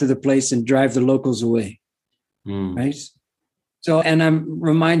flock to the place and drive the locals away, right? So, and I'm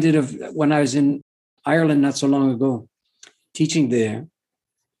reminded of when I was in Ireland not so long ago, teaching there.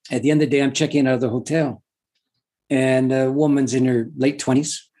 At the end of the day, I'm checking out of the hotel, and a woman's in her late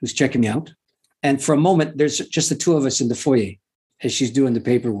 20s who's checking me out. And for a moment, there's just the two of us in the foyer as she's doing the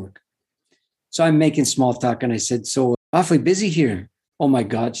paperwork. So I'm making small talk, and I said, "So awfully busy here." "Oh my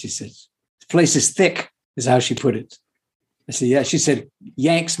God," she says. "The place is thick," is how she put it. I said, "Yeah." She said,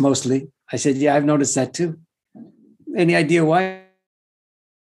 "Yanks mostly." I said, "Yeah, I've noticed that too." "Any idea why?"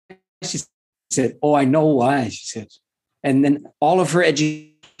 She said, "Oh, I know why," she said. And then all of her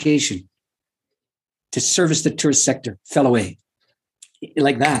education to service the tourist sector fell away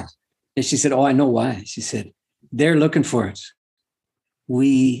like that. And she said, "Oh, I know why." She said, "They're looking for it.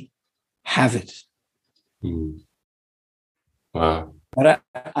 We have it." Wow. But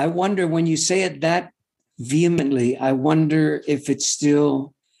I wonder, when you say it that vehemently, I wonder if it's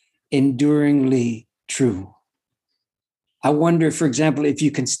still enduringly true. I wonder, for example, if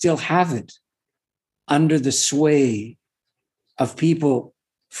you can still have it under the sway of people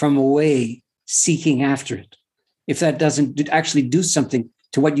from away seeking after it. If that doesn't actually do something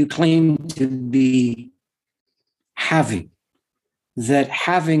to what you claim to be having, that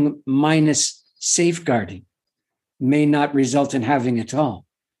having minus safeguarding may not result in having at all,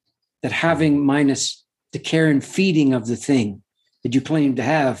 that having minus the care and feeding of the thing that you claim to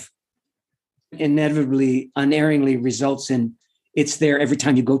have inevitably, unerringly results in it's there every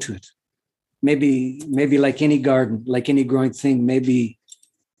time you go to it. Maybe like any garden, like any growing thing, maybe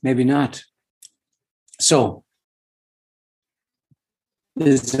not. So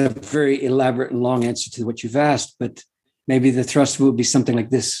there's a very elaborate and long answer to what you've asked, but maybe the thrust will be something like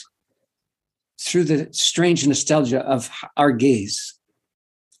this. Through the strange nostalgia of our gaze,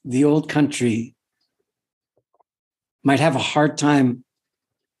 the old country might have a hard time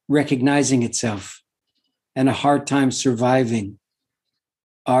recognizing itself and a hard time surviving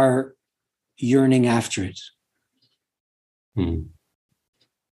our yearning after it.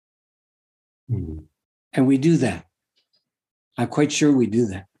 And we do that. I'm quite sure we do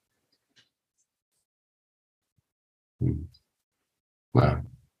that. Wow.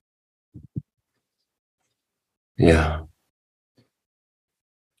 Yeah.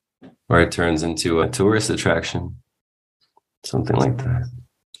 Or it turns into a tourist attraction. Something like that.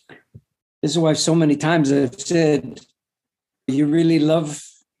 This is why so many times I've said, "You really love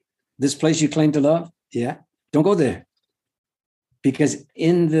this place you claim to love?" "Yeah." "Don't go there." Because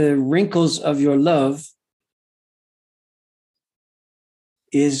in the wrinkles of your love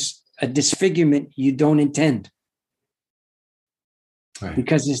is a disfigurement you don't intend. Right.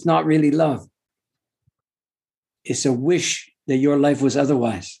 Because it's not really love. It's a wish that your life was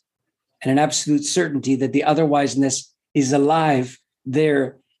otherwise, and an absolute certainty that the otherwiseness is alive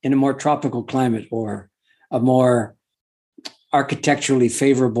there in a more tropical climate or a more architecturally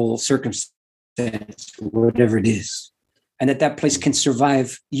favorable circumstance, whatever it is. And that place can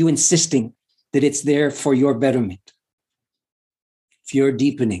survive you insisting that it's there for your betterment, for your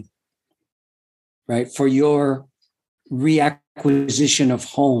deepening, right? For your reacquisition of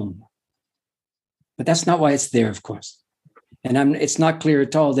home. But that's not why it's there, of course. And it's not clear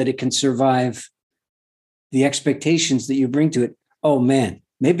at all that it can survive the expectations that you bring to it. Oh man,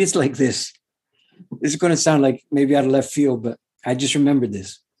 maybe it's like this. This is going to sound like maybe out of left field, but I just remembered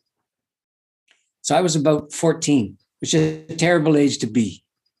this. So I was about 14, which is a terrible age to be.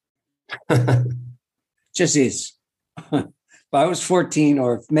 Just is. But I was 14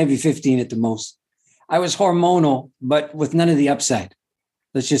 or maybe 15 at the most. I was hormonal, but with none of the upside.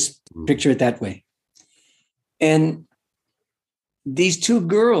 Let's just Picture it that way. And these two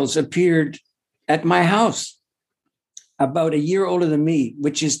girls appeared at my house, about a year older than me,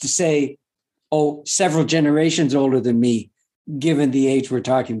 which is to say, several generations older than me, given the age we're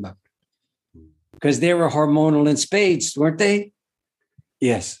talking about. Because they were hormonal in spades, weren't they?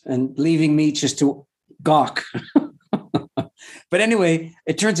 Yes. And leaving me just to gawk. But anyway,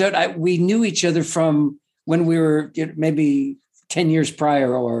 it turns out we knew each other from when we were maybe 10 years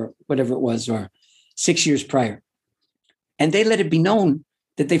prior or whatever it was, or 6 years prior. And they let it be known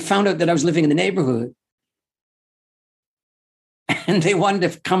that they found out that I was living in the neighborhood. And they wanted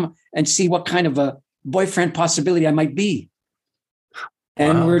to come and see what kind of a boyfriend possibility I might be.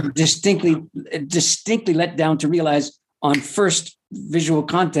 And we're distinctly let down to realize on first visual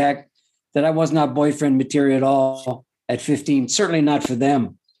contact that I was not boyfriend material at all at 15, certainly not for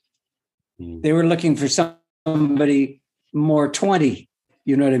them. They were looking for somebody more 20,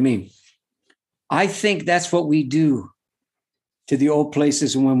 you know what I mean? I think that's what we do to the old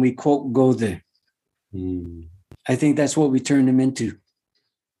places when we, quote, go there. I think that's what we turn them into.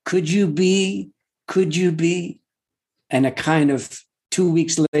 Could you be? And a kind of 2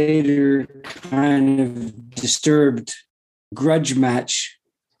 weeks later, kind of disturbed grudge match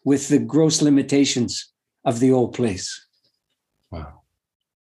with the gross limitations of the old place. Wow.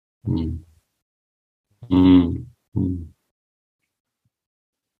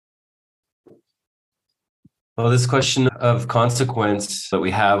 Well, this question of consequence that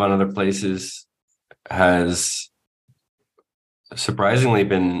we have on other places has surprisingly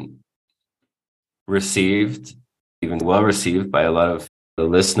been received, even well received by a lot of the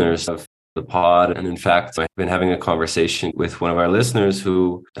listeners of the pod. And in fact, I've been having a conversation with one of our listeners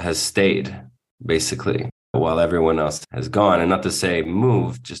who has stayed, basically, while everyone else has gone. And not to say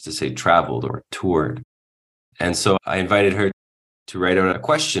moved, just to say traveled or toured. And so I invited her to write out a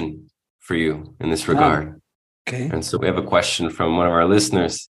question for you in this regard. Okay. And so we have a question from one of our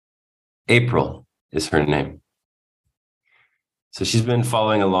listeners. April is her name. So she's been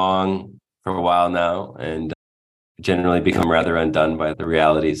following along for a while now and generally become rather undone by the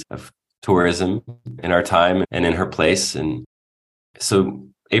realities of tourism in our time and in her place. And so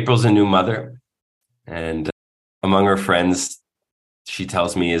April's a new mother, and among her friends, she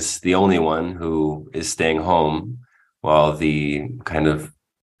tells me is the only one who is staying home while the kind of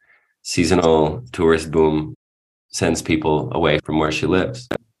seasonal tourist boom sends people away from where she lives.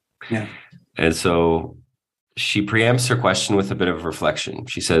 Yeah. And so she preempts her question with a bit of reflection.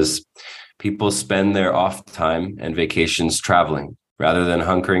 She says, people spend their off time and vacations traveling rather than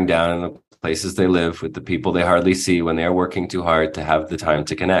hunkering down in the places they live with the people they hardly see when they are working too hard to have the time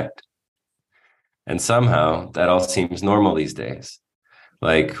to connect. And somehow that all seems normal these days.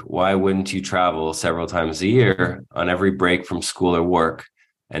 Like, why wouldn't you travel several times a year on every break from school or work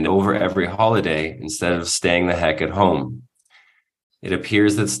and over every holiday instead of staying the heck at home? It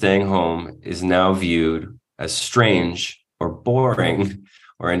appears that staying home is now viewed as strange or boring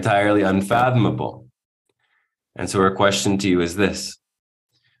or entirely unfathomable. And so our question to you is this: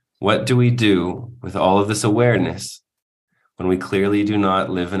 what do we do with all of this awareness when we clearly do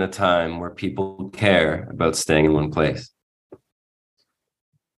not live in a time where people care about staying in one place?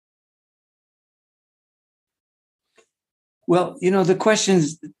 Well, the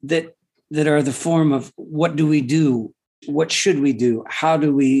questions that are the form of what do we do? What should we do? How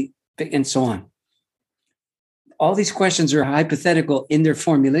do we, and so on. All these questions are hypothetical in their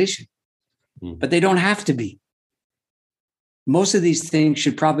formulation, but they don't have to be. Most of these things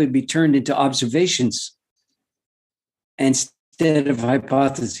should probably be turned into observations instead of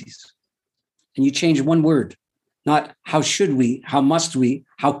hypotheses. And you change one word, not how should we, how must we,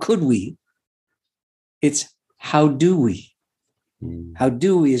 how could we. It's how do we? How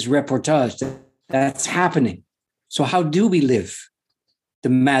do we is reportage. That's happening. So how do we live the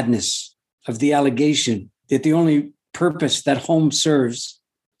madness of the allegation that the only purpose that home serves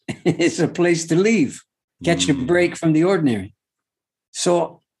is a place to leave, catch a break from the ordinary?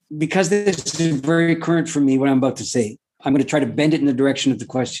 So because this is very current for me, what I'm about to say, I'm going to try to bend it in the direction of the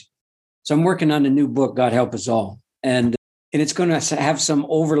question. So I'm working on a new book, God Help Us All. And it's going to have some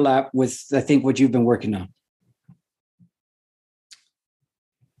overlap with, I think, what you've been working on.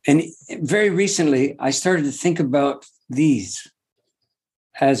 And very recently, I started to think about these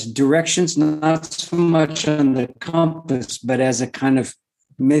as directions, not so much on the compass, but as a kind of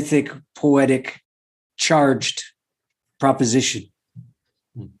mythic, poetic, charged proposition.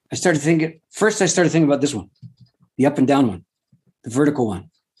 I started thinking about this one, the up and down one, the vertical one.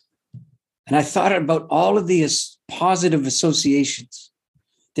 And I thought about all of the positive associations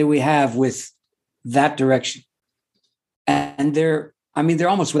that we have with that direction. And they're I mean, they're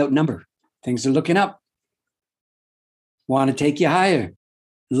almost without number. Things are looking up. Want to take you higher.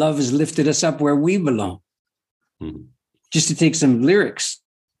 Love has lifted us up where we belong. Mm-hmm. Just to take some lyrics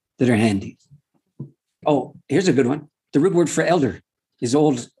that are handy. Oh, here's a good one. The root word for elder is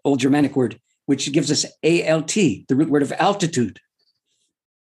old Germanic word, which gives us ALT, the root word of altitude.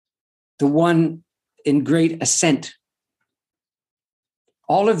 The one in great ascent.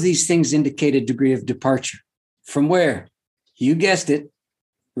 All of these things indicate a degree of departure. From where? You guessed it,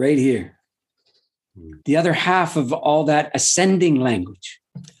 right here. The other half of all that ascending language,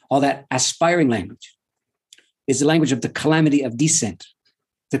 all that aspiring language, is the language of the calamity of descent,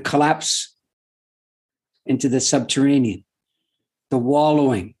 the collapse into the subterranean, the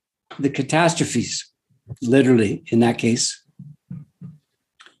wallowing, the catastrophes, literally in that case,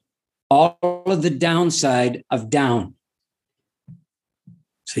 all of the downside of down.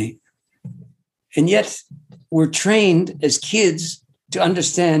 See? And yet we're trained as kids to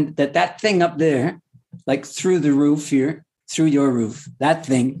understand that that thing up there, like through the roof here, through your roof, that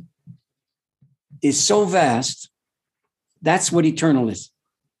thing is so vast. That's what eternal is.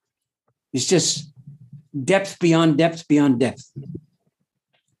 It's just depth beyond depth beyond depth.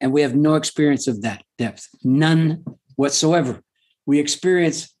 And we have no experience of that depth, none whatsoever. We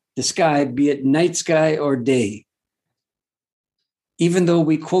experience the sky, be it night sky or day, even though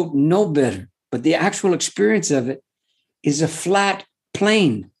we quote know better, but the actual experience of it is a flat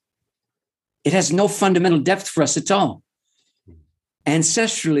plane. It has no fundamental depth for us at all.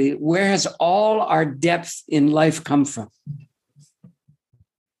 Ancestrally, where has all our depth in life come from?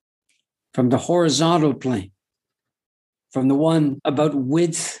 From the horizontal plane, from the one about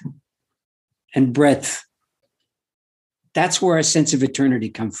width and breadth. That's where our sense of eternity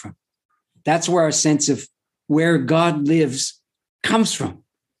comes from. That's where our sense of where God lives comes from.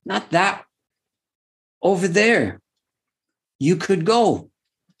 Not that over there. You could go.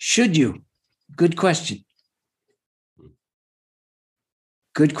 Should you? Good question.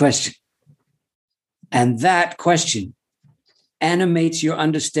 Good question. And that question animates your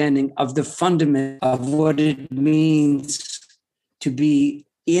understanding of the fundament of what it means to be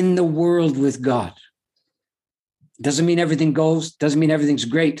in the world with God. Doesn't mean everything goes, doesn't mean everything's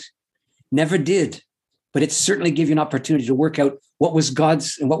great. Never did. But it certainly gave you an opportunity to work out what was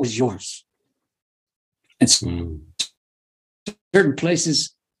God's and what was yours. And certain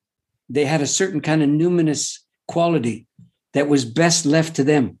places, they had a certain kind of numinous quality that was best left to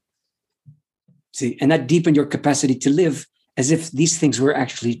them. See, and that deepened your capacity to live as if these things were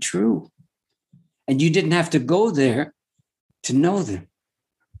actually true. And you didn't have to go there to know them.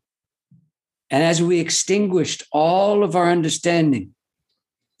 And as we extinguished all of our understanding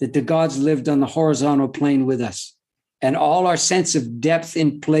that the gods lived on the horizontal plane with us, and all our sense of depth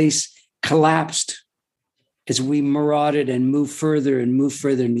in place collapsed as we marauded and moved further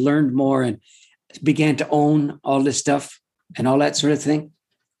and learned more and began to own all this stuff and all that sort of thing.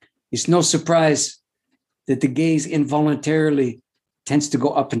 It's no surprise that the gaze involuntarily tends to go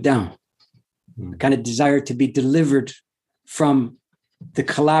up and down. A kind of desire to be delivered from the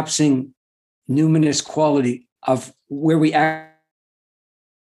collapsing numinous quality of where we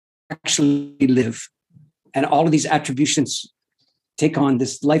actually live. And all of these attributions take on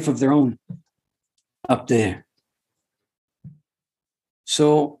this life of their own up there.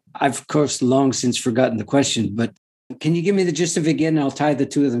 So I've, of course, long since forgotten the question, but can you give me the gist of it again? And I'll tie the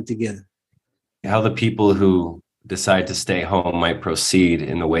two of them together. How the people who decide to stay home might proceed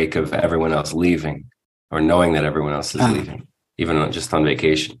in the wake of everyone else leaving, or knowing that everyone else is leaving, even just on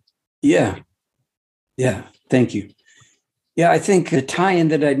vacation. Yeah. Thank you. Yeah, I think the tie-in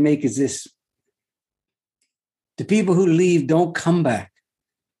that I'd make is this. The people who leave don't come back.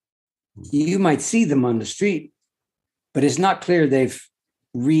 You might see them on the street, but it's not clear they've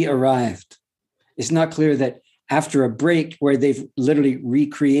re-arrived. It's not clear that after a break where they've literally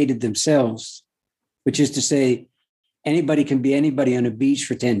recreated themselves, which is to say, anybody can be anybody on a beach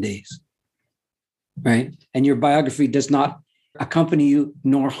for 10 days, right? And your biography does not accompany you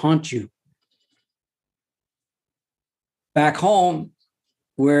nor haunt you. Back home,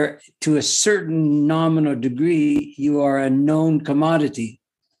 where to a certain nominal degree, you are a known commodity,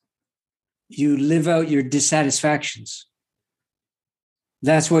 you live out your dissatisfactions.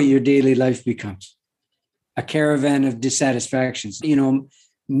 That's what your daily life becomes. A caravan of dissatisfactions,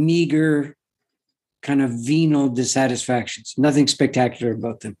 meager, kind of venal dissatisfactions, nothing spectacular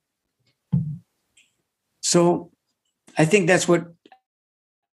about them. So I think that's what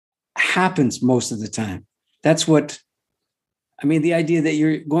happens most of the time. That's what, the idea that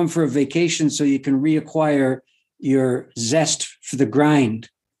you're going for a vacation so you can reacquire your zest for the grind.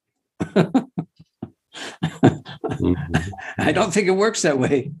 I don't think it works that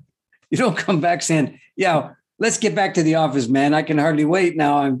way. You don't come back saying, yeah, let's get back to the office, man. I can hardly wait.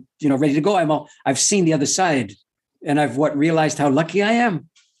 Now I'm, ready to go. I've seen the other side, and I've realized how lucky I am.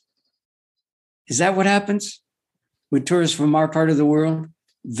 Is that what happens when tourists from our part of the world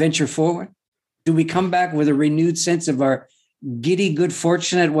venture forward? Do we come back with a renewed sense of our giddy good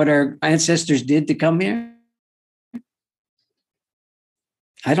fortune at what our ancestors did to come here?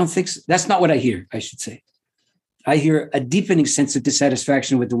 I don't think so. That's not what I hear, I should say. I hear a deepening sense of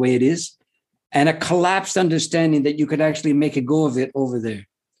dissatisfaction with the way it is and a collapsed understanding that you could actually make a go of it over there.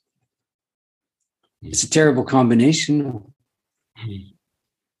 It's a terrible combination.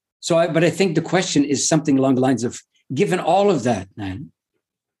 But I think the question is something along the lines of, given all of that, man,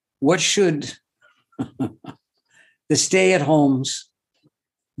 what should the stay-at-homes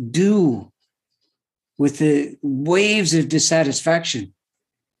do with the waves of dissatisfaction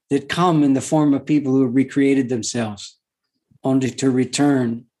that come in the form of people who have recreated themselves only to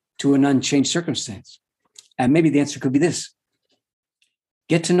return to an unchanged circumstance? And maybe the answer could be this: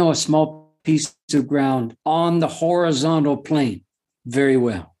 get to know a small piece of ground on the horizontal plane very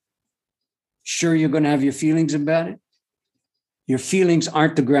well. Sure, you're going to have your feelings about it. Your feelings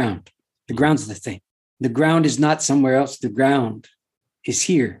aren't the ground. The ground's the thing. The ground is not somewhere else. The ground is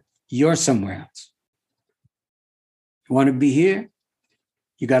here. You're somewhere else. You want to be here?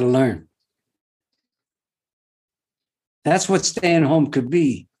 You got to learn. That's what staying home could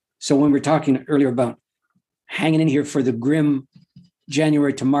be. So when we're talking earlier about hanging in here for the grim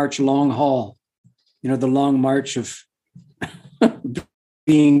January to March long haul, the long march of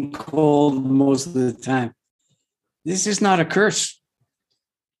being cold most of the time, this is not a curse.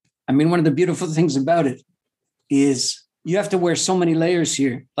 I mean, one of the beautiful things about it is you have to wear so many layers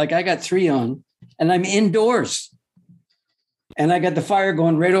here. Like I got 3 on and I'm indoors. And I got the fire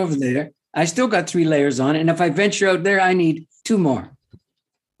going right over there. I still got 3 layers on. And if I venture out there, I need 2 more.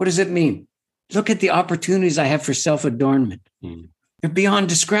 What does it mean? Look at the opportunities I have for self-adornment. They're beyond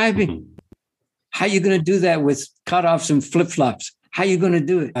describing. How are you going to do that with cutoffs and flip-flops? How are you going to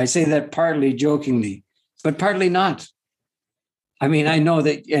do it? I say that partly jokingly, but partly not. I mean, I know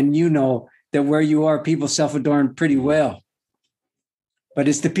that, and you know that where you are, people self-adorn pretty well. But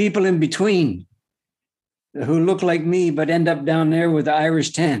it's the people in between who look like me, but end up down there with the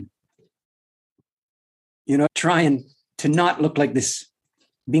Irish tan, trying to not look like this,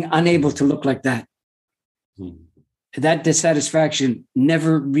 being unable to look like that. That dissatisfaction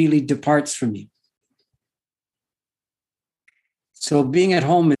never really departs from you. So being at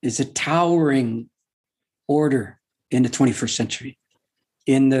home is a towering order in the 21st century,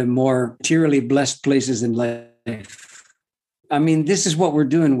 in the more materially blessed places in life. I mean, this is what we're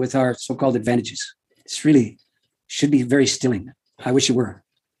doing with our so-called advantages. It's really should be very stilling. I wish it were.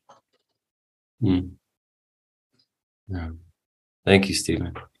 Yeah. Thank you,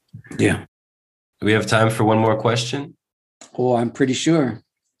 Stephen. Yeah. Do we have time for one more question? Oh, I'm pretty sure.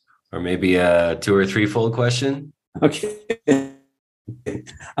 Or maybe a 2 or 3-fold question? Okay.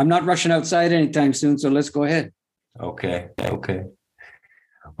 I'm not rushing outside anytime soon, so let's go ahead. Okay.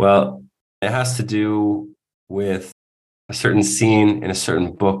 Well, it has to do with a certain scene in a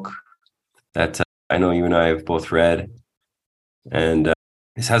certain book that I know you and I have both read. And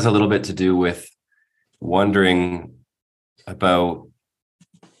this has a little bit to do with wondering about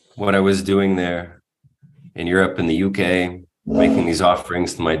what I was doing there in Europe and the UK, making these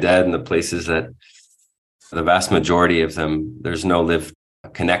offerings to my dad in the places that the vast majority of them, there's no lived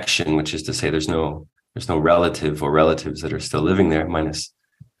connection, which is to say there's no relative or relatives that are still living there, minus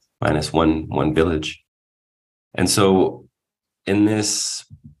one village. And so in this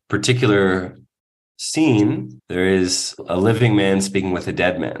particular scene, there is a living man speaking with a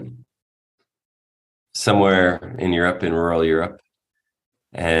dead man somewhere in Europe, in rural Europe.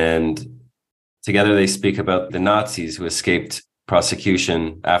 And together they speak about the Nazis who escaped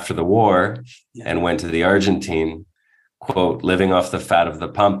prosecution after the war and went to the Argentine, quote, living off the fat of the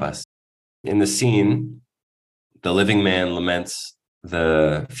pampas. In the scene, the living man laments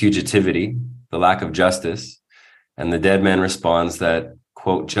the fugitivity, the lack of justice, and the dead man responds that,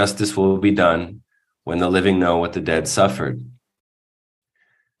 quote, justice will be done when the living know what the dead suffered.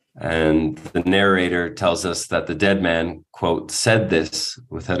 And the narrator tells us that the dead man, quote, said this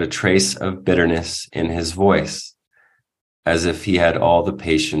without a trace of bitterness in his voice, as if he had all the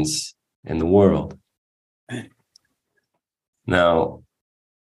patience in the world. Now,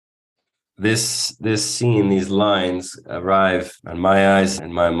 this scene, these lines arrive in my eyes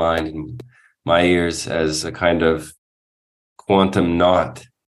and my mind and my ears as a kind of quantum knot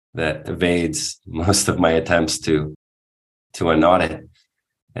that evades most of my attempts to unknot it.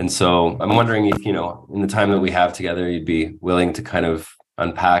 And so I'm wondering if, in the time that we have together, you'd be willing to kind of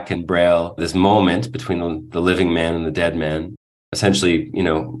unpack and braille this moment between the living man and the dead man. Essentially,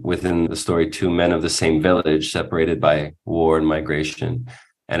 within the story, two men of the same village, separated by war and migration,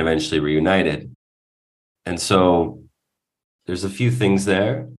 and eventually reunited. And so there's a few things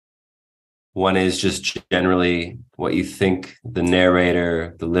there. One is just generally what you think the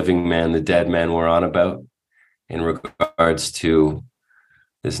narrator, the living man, the dead man were on about in regards to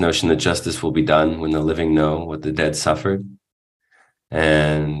this notion that justice will be done when the living know what the dead suffered,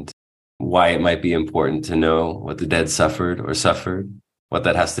 and why it might be important to know what the dead suffered, what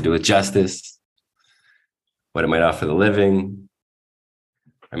that has to do with justice, what it might offer the living.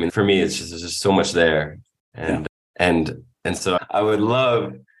 I mean, for me, there's just so much there. And so I would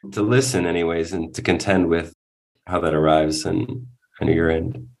love to listen anyways and to contend with how that arrives and your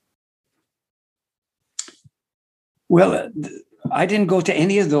end. Well, I didn't go to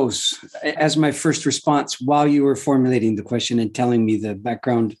any of those as my first response while you were formulating the question and telling me the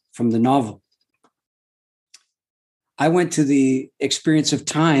background from the novel. I went to the experience of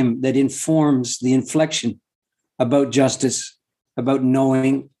time that informs the inflection about justice, about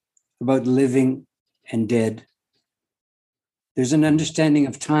knowing, about living and dead. There's an understanding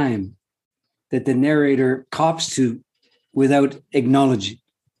of time that the narrator cops to without acknowledging.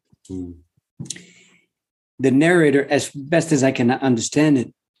 Mm. The narrator, as best as I can understand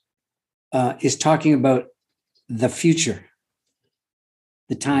it, is talking about the future,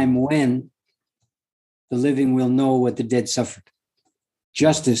 the time when the living will know what the dead suffered.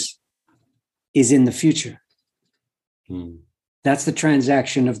 Justice is in the future. Mm. That's the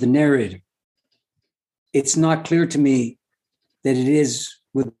transaction of the narrator. It's not clear to me that it is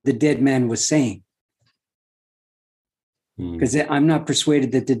what the dead man was saying, because I'm not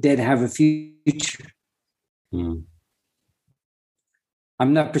persuaded that the dead have a future. Mm.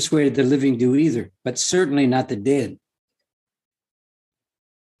 I'm not persuaded the living do either, but certainly not the dead.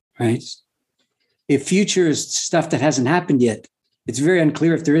 Right? If future is stuff that hasn't happened yet, it's very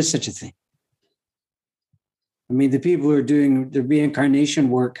unclear if there is such a thing. I mean, the people who are doing the reincarnation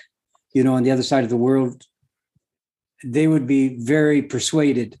work, on the other side of the world, they would be very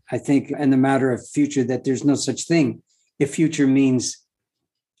persuaded, I think, in the matter of future, that there's no such thing if future means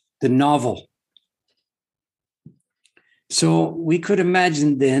the novel. So we could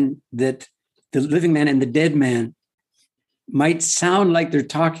imagine then that the living man and the dead man might sound like they're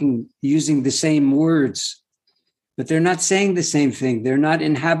talking using the same words, but they're not saying the same thing. They're not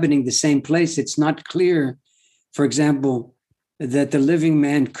inhabiting the same place. It's not clear, for example, that the living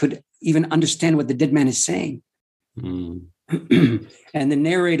man could even understand what the dead man is saying. Mm. And the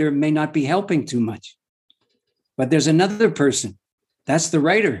narrator may not be helping too much. But there's another person. That's the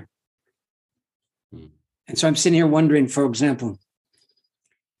writer. Mm. And so I'm sitting here wondering, for example,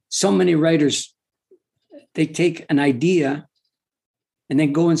 so many writers, they take an idea and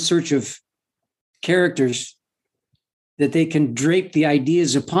then go in search of characters that they can drape the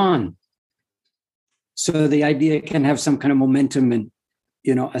ideas upon. So the idea can have some kind of momentum and,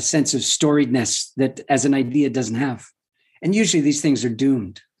 a sense of storiedness that as an idea doesn't have. And usually these things are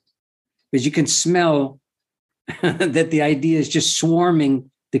doomed because you can smell that the idea is just swarming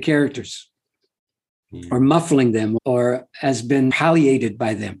the characters or muffling them or has been palliated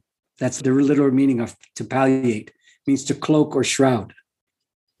by them. That's the literal meaning of to palliate. It means to cloak or shroud.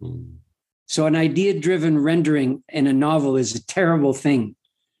 Mm. So an idea-driven rendering in a novel is a terrible thing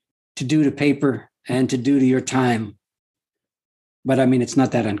to do to paper and to do to your time. But I mean, it's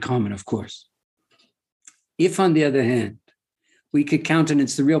not that uncommon, of course. If, on the other hand, we could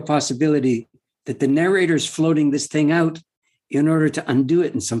countenance the real possibility that the narrator is floating this thing out in order to undo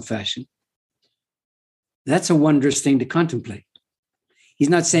it in some fashion, that's a wondrous thing to contemplate. He's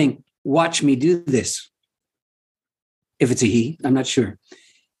not saying, watch me do this. If it's a he, I'm not sure.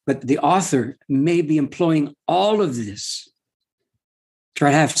 But the author may be employing all of this to try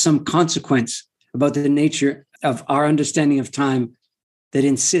to have some consequence about the nature of our understanding of time that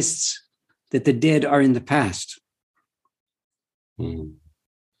insists that the dead are in the past. Mm.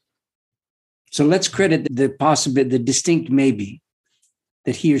 So let's credit the distinct maybe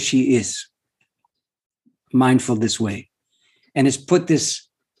that he or she is mindful this way and has put this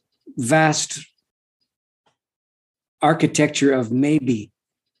vast architecture of maybe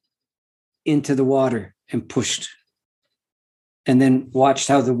into the water and pushed, and then watched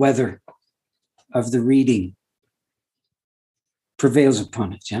how the weather of the reading prevails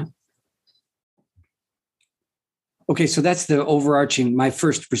upon it. Yeah. Okay, so that's the overarching, my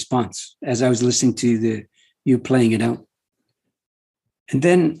first response as I was listening to you playing it out. And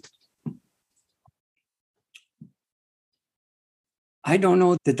then I don't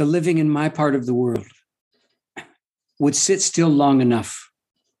know that the living in my part of the world would sit still long enough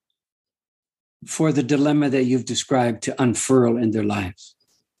for the dilemma that you've described to unfurl in their lives.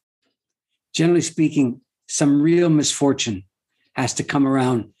 Generally speaking, some real misfortune has to come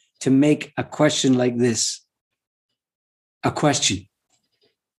around to make a question like this a question,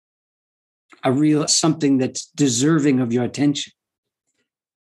 a real something that's deserving of your attention,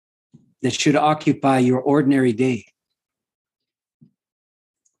 that should occupy your ordinary day.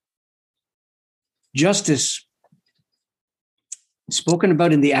 Justice, spoken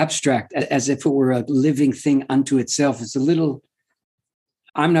about in the abstract as if it were a living thing unto itself, is a little,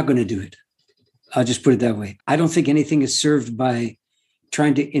 I'm not going to do it. I'll just put it that way. I don't think anything is served by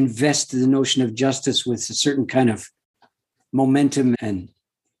trying to invest the notion of justice with a certain kind of momentum and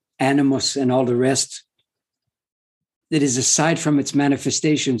animus and all the rest that is aside from its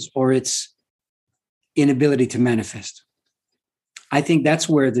manifestations or its inability to manifest. I think that's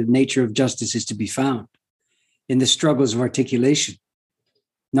where the nature of justice is to be found, in the struggles of articulation,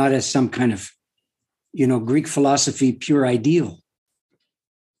 not as some kind of, Greek philosophy, pure ideal.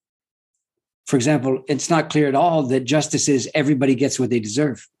 For example, it's not clear at all that justice is everybody gets what they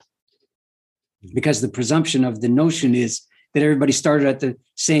deserve, because the presumption of the notion is that everybody started at the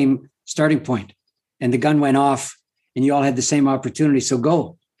same starting point and the gun went off and you all had the same opportunity, so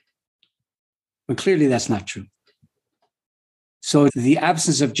go. But clearly that's not true. So the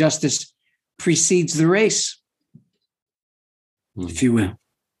absence of justice precedes the race, if you will,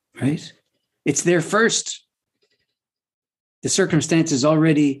 right? It's there first. The circumstance is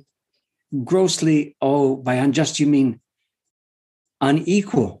already grossly, by unjust you mean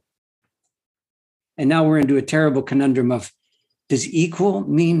unequal. And now we're into a terrible conundrum of, does equal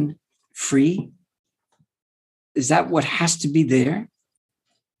mean free? Is that what has to be there?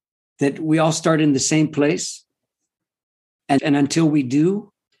 That we all start in the same place? And until we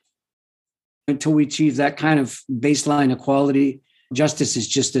do, until we achieve that kind of baseline equality, justice is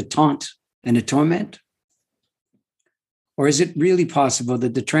just a taunt and a torment? Or is it really possible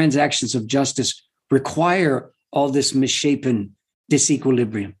that the transactions of justice require all this misshapen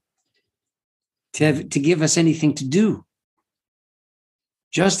disequilibrium to give us anything to do?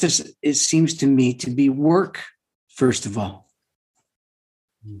 Justice, it seems to me, to be work, first of all.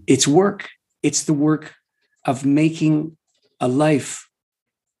 It's work. It's the work of making a life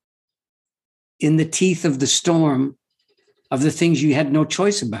in the teeth of the storm of the things you had no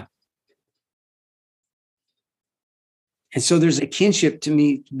choice about. And so there's a kinship to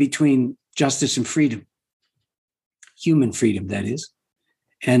me between justice and freedom, human freedom, that is.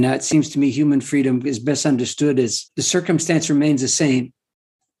 And it seems to me human freedom is best understood as the circumstance remains the same.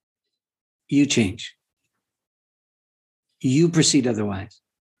 You change. You proceed otherwise,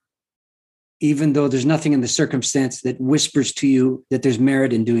 even though there's nothing in the circumstance that whispers to you that there's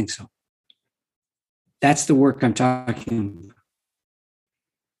merit in doing so. That's the work I'm talking about.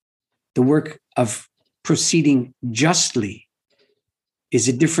 The work of proceeding justly is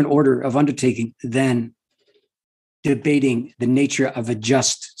a different order of undertaking than debating the nature of a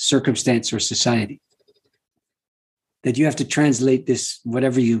just circumstance or society. That you have to translate this,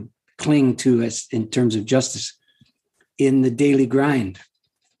 whatever you cling to as in terms of justice, in the daily grind,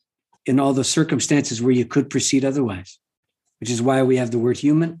 in all the circumstances where you could proceed otherwise, which is why we have the word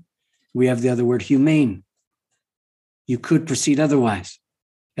human. We have the other word humane. You could proceed otherwise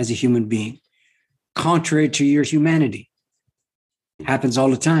as a human being, contrary to your humanity. It happens all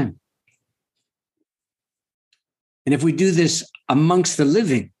the time. And if we do this amongst the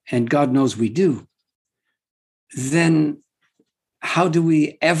living, and God knows we do, then how do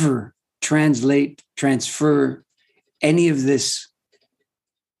we ever translate, transfer any of this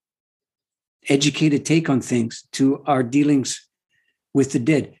educated take on things to our dealings with the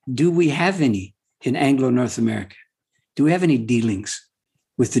dead? Do we have any in Anglo-North America? Do we have any dealings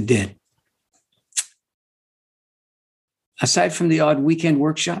with the dead? Aside from the odd weekend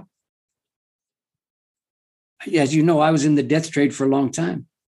workshop, as you know, I was in the death trade for a long time.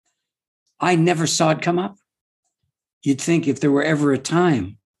 I never saw it come up. You'd think if there were ever a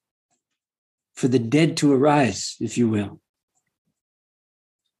time for the dead to arise, if you will,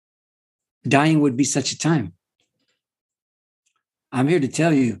 dying would be such a time. I'm here to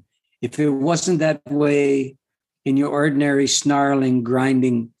tell you, if it wasn't that way in your ordinary snarling,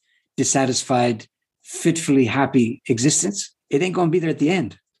 grinding, dissatisfied, fitfully happy existence, it ain't going to be there at the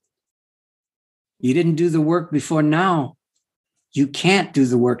end. You didn't do the work before now. You can't do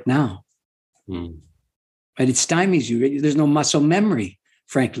the work now. But it stymies you. There's no muscle memory,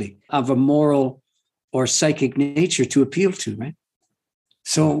 frankly, of a moral or psychic nature to appeal to, right?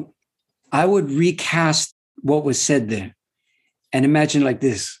 So I would recast what was said there. And imagine like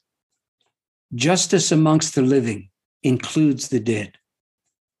this: justice amongst the living includes the dead.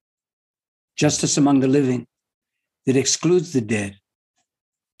 Justice among the living that excludes the dead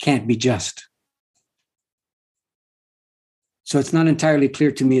can't be just. So it's not entirely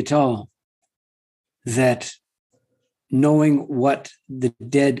clear to me at all that knowing what the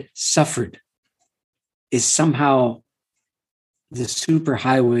dead suffered is somehow the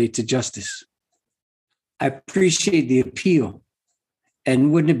superhighway to justice. I appreciate the appeal,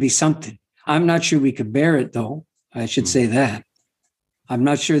 and wouldn't it be something? I'm not sure we could bear it, though. I should say that. I'm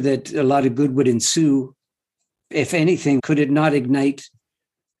not sure that a lot of good would ensue. If anything, could it not ignite,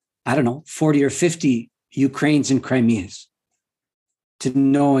 40 or 50 Ukraines and Crimeas to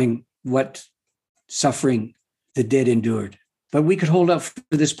knowing what suffering the dead endured? But we could hold up for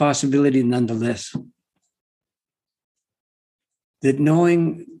this possibility nonetheless. That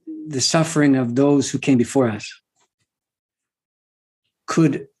knowing the suffering of those who came before us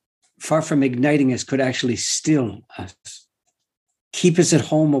could, far from igniting us, could actually still us, keep us at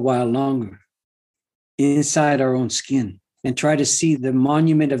home a while longer, inside our own skin, and try to see the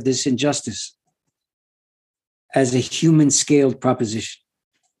monument of this injustice as a human-scaled proposition.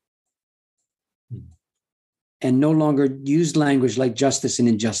 And no longer use language like justice and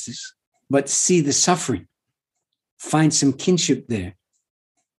injustice, but see the suffering, find some kinship there.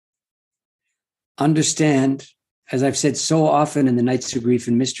 Understand, as I've said so often in the Nights of Grief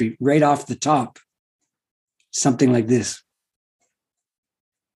and Mystery, right off the top, something like this.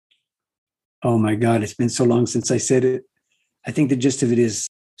 Oh my God, it's been so long since I said it. I think the gist of it is,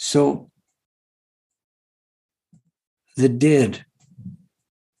 so the dead,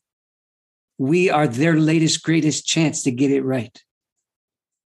 we are their latest, greatest chance to get it right.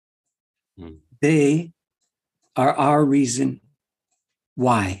 They are our reason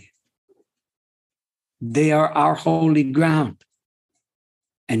why. They are our holy ground,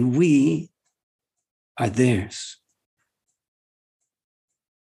 and we are theirs.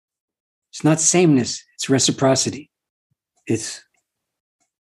 It's not sameness, it's reciprocity.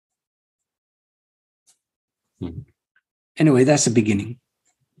 Anyway, that's the beginning.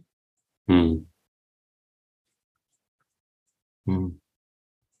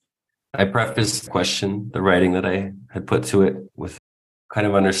 I prefaced the question, the writing that I had put to it, with kind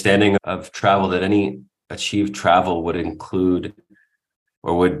of understanding of travel, that any achieved travel would include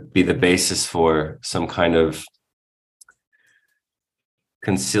or would be the basis for some kind of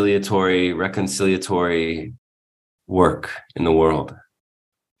reconciliatory work in the world.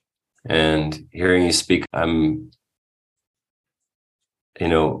 And hearing you speak, I'm,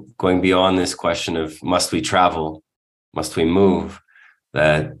 going beyond this question of must we travel, must we move,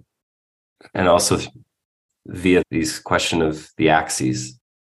 that, and also via these question of the axes,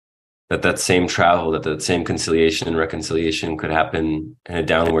 that same travel, that same conciliation and reconciliation could happen in a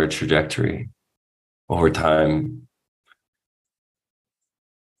downward trajectory over time,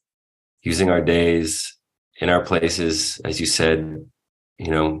 using our days in our places, as you said,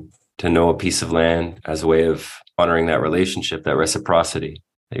 to know a piece of land as a way of honoring that relationship, that reciprocity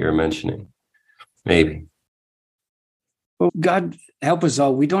that you're mentioning. Maybe. Well, God help us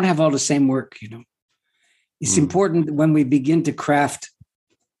all. We don't have all the same work, It's important when we begin to craft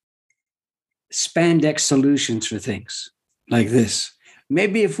spandex solutions for things like this.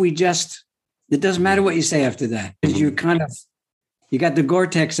 Maybe if we it doesn't matter what you say after that. You got the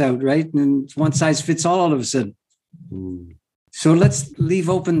Gore-Tex out, right? And one size fits all of a sudden. So let's leave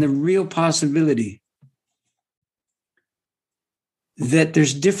open the real possibility that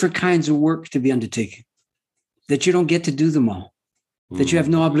there's different kinds of work to be undertaken, that you don't get to do them all, that you have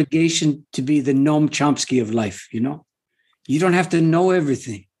no obligation to be the Noam Chomsky of life, You don't have to know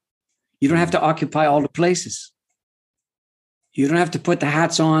everything. You don't have to occupy all the places. You don't have to put the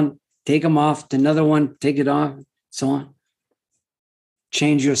hats on, take them off, to another one, take it off, so on.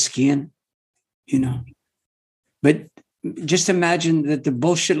 Change your skin, But just imagine that the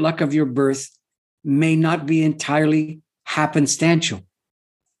bullshit luck of your birth may not be entirely happenstantial.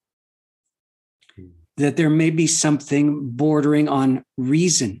 That there may be something bordering on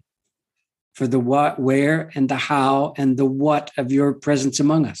reason for the what, where, and the how, and the what of your presence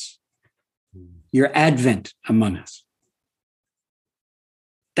among us, your advent among us.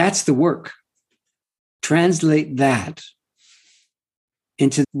 That's the work. Translate that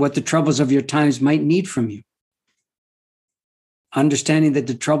into what the troubles of your times might need from you. Understanding that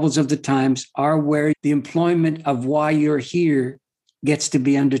the troubles of the times are where the employment of why you're here gets to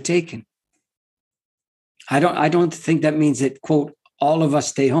be undertaken. I don't think that means that, quote, all of us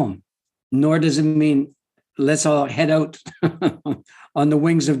stay home, nor does it mean let's all head out on the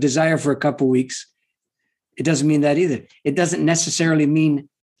wings of desire for a couple of weeks It doesn't mean that either. It doesn't necessarily mean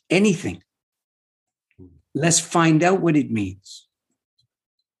anything. Let's find out what it means.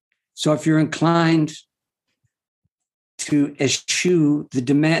 So if you're inclined to eschew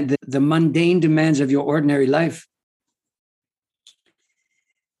the mundane demands of your ordinary life,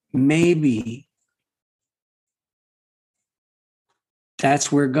 maybe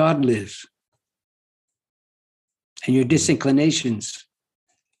that's where God lives. And your disinclinations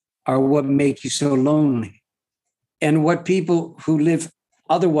are what make you so lonely. And what people who live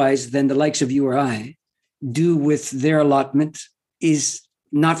otherwise than the likes of you or I do with their allotment is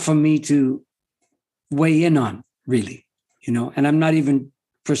not for me to weigh in on, really, and I'm not even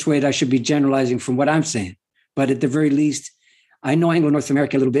persuaded I should be generalizing from what I'm saying. But at the very least, I know Anglo-North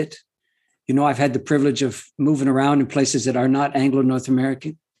America a little bit. I've had the privilege of moving around in places that are not Anglo-North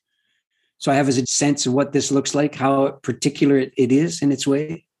American. So I have a sense of what this looks like, how particular it is in its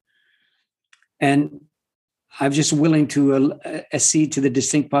way. And I'm just willing to accede to the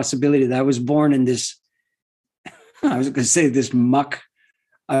distinct possibility that I was born in this, I was going to say this muck.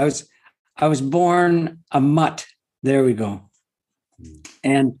 I was born a mutt. There we go.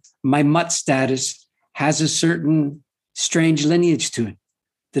 And my mutt status has a certain strange lineage to it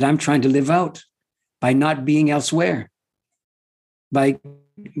that I'm trying to live out by not being elsewhere, by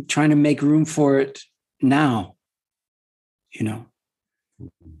trying to make room for it now,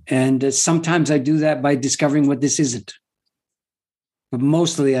 And sometimes I do that by discovering what this isn't. But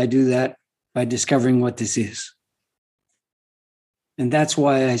mostly I do that by discovering what this is. And that's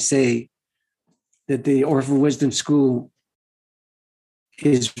why I say that the Orphan Wisdom School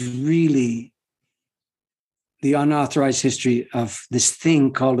is really the unauthorized history of this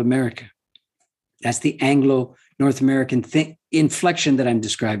thing called America. That's the Anglo-North American inflection that I'm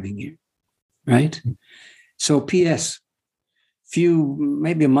describing here, right? So P.S.,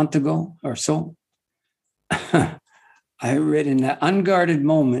 maybe a month ago or so, I read in an unguarded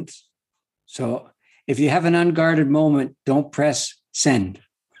moment. So if you have an unguarded moment, don't press send.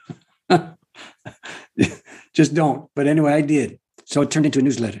 Just don't. But anyway, I did. So it turned into a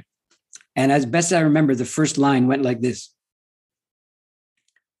newsletter. And as best I remember, the first line went like this.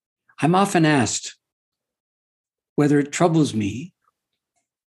 I'm often asked whether it troubles me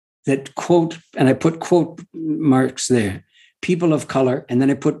that quote, and I put quote marks there, people of color, and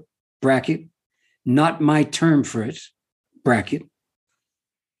then I put bracket, not my term for it, bracket,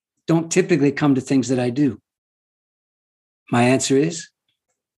 don't typically come to things that I do. My answer is,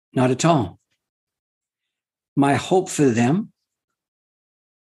 not at all. My hope for them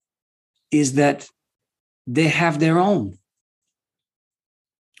is that they have their own,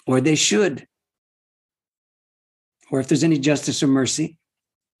 or they should, or if there's any justice or mercy,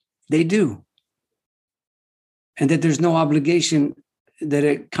 they do. And that there's no obligation that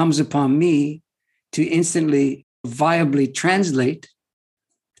it comes upon me to instantly, viably translate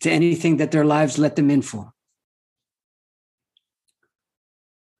to anything that their lives let them in for.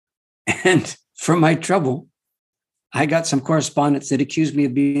 And for my trouble, I got some correspondents that accused me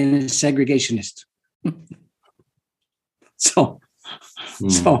of being a segregationist. So,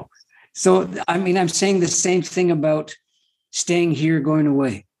 I mean, I'm saying the same thing about staying here, going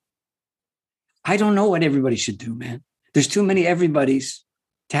away. I don't know what everybody should do, man. There's too many everybody's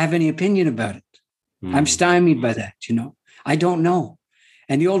to have any opinion about it. I'm stymied by that, I don't know.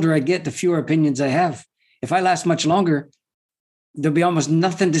 And the older I get, the fewer opinions I have. If I last much longer, there'll be almost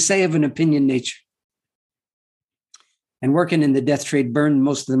nothing to say of an opinion nature. And working in the death trade burned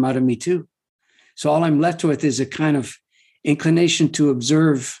most of them out of me too. So all I'm left with is a kind of inclination to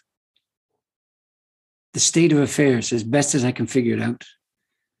observe the state of affairs as best as I can figure it out.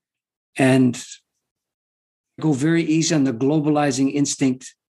 And go very easy on the globalizing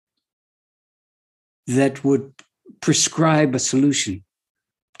instinct that would prescribe a solution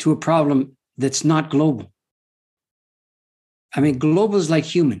to a problem that's not global. I mean, global is like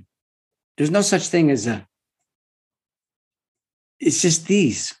human. There's no such thing as it's just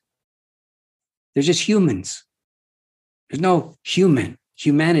these. They're just humans. There's no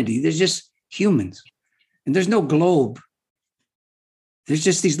humanity. There's just humans. And there's no globe. There's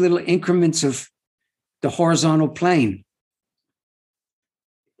just these little increments of the horizontal plane,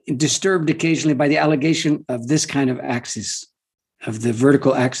 disturbed occasionally by the allegation of this kind of axis, of the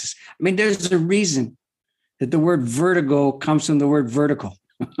vertical axis. I mean, there's a reason that the word vertigo comes from the word vertical.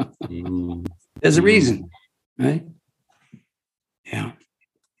 There's a reason, right? Yeah.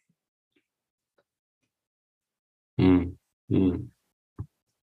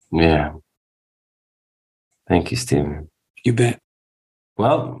 Yeah. Thank you, Stephen. You bet.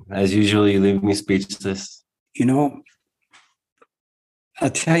 Well, as usual, you leave me speechless. I'll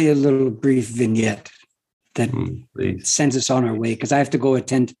tell you a little brief vignette. that sends us on our way, because I have to go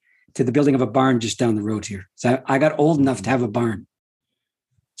attend to the building of a barn just down the road here. So I got old enough to have a barn.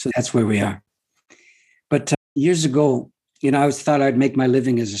 So that's where we are. But years ago, I always thought I'd make my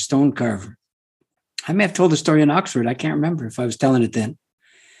living as a stone carver. I may have told the story in Oxford. I can't remember if I was telling it then.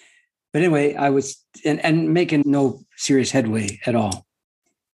 But anyway, I was and making no serious headway at all.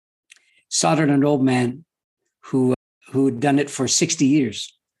 Soldered an old man who'd done it for 60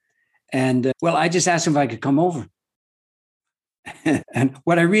 years. And I just asked him if I could come over. And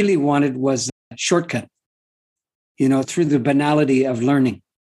what I really wanted was a shortcut, through the banality of learning,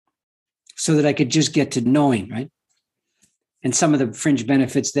 so that I could just get to knowing, right? And some of the fringe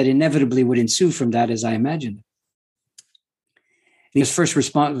benefits that inevitably would ensue from that, as I imagined. And his first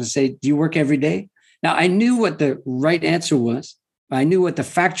response was to say, "Do you work every day?" Now, I knew what the right answer was. I knew what the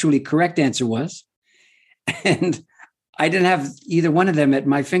factually correct answer was. And I didn't have either one of them at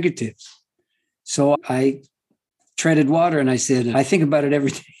my fingertips. So I treaded water and I said, "I think about it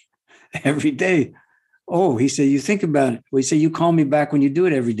every day." Every day. Oh, he said, "You think about it." Well, he said, "You call me back when you do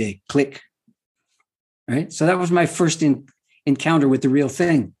it every day." Click. Right? So that was my first encounter with the real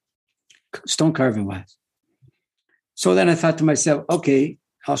thing, stone carving wise. So then I thought to myself, okay,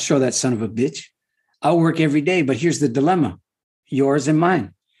 I'll show that son of a bitch. I'll work every day, but here's the dilemma, yours and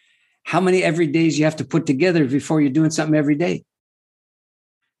mine. How many every days you have to put together before you're doing something every day?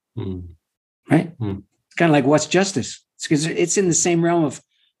 Right? It's kind of like, what's justice? It's because it's in the same realm of,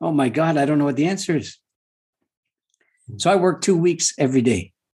 oh my God, I don't know what the answer is. So I worked 2 weeks every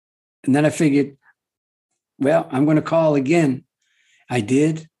day. And then I figured, well, I'm going to call again. I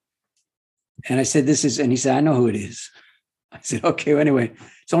did. And I said, and he said, "I know who it is." I said, okay, well, anyway,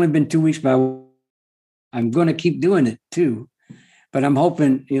 it's only been 2 weeks, but I'm going to keep doing it too. But I'm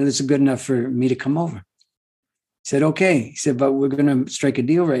hoping, this is good enough for me to come over. He said, okay. He said, but we're going to strike a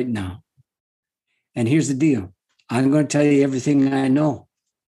deal right now. And here's the deal. I'm going to tell you everything I know.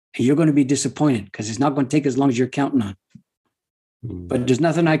 And you're going to be disappointed because it's not going to take as long as you're counting on. But there's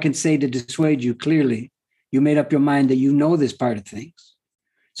nothing I can say to dissuade you. Clearly, you made up your mind that you know this part of things.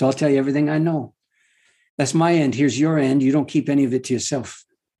 So I'll tell you everything I know. That's my end. Here's your end. You don't keep any of it to yourself.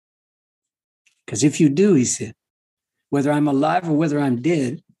 Because if you do, he said, whether I'm alive or whether I'm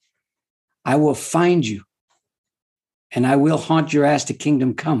dead, I will find you and I will haunt your ass to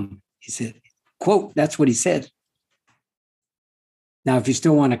kingdom come. He said, quote, that's what he said. Now, if you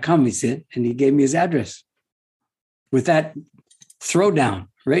still want to come, he said, and he gave me his address with that throwdown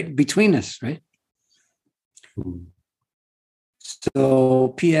right between us, right? So,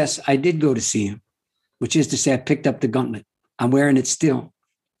 P.S., I did go to see him, which is to say I picked up the gauntlet. I'm wearing it still.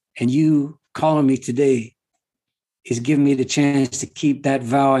 And you calling me today is giving me the chance to keep that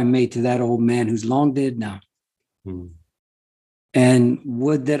vow I made to that old man who's long dead now. And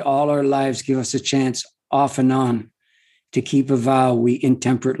would that all our lives give us a chance off and on to keep a vow we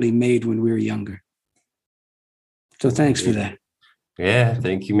intemperately made when we were younger. So thanks for that. Yeah,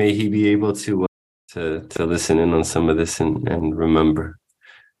 thank you. May he be able to listen in on some of this and remember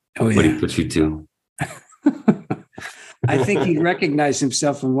what he put you to. I think he recognized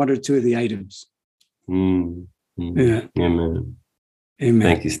himself in one or two of the items. Yeah. Amen.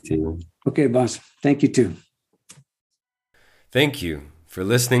 Thank you, Stephen. Okay, boss. Thank you too. Thank you for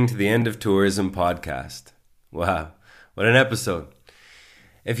listening to the End of Tourism podcast. Wow, what an episode.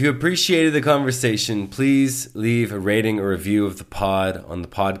 If you appreciated the conversation, please leave a rating or review of the pod on the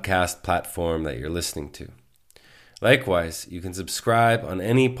podcast platform that you're listening to. Likewise, you can subscribe on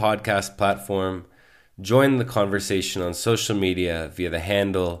any podcast platform, join the conversation on social media via the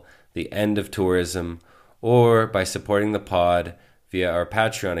handle The End of Tourism, or by supporting the pod via our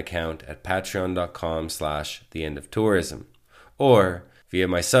Patreon account at patreon.com/theendofTourism, or via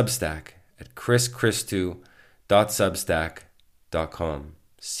my Substack at chrischristou.substack.com.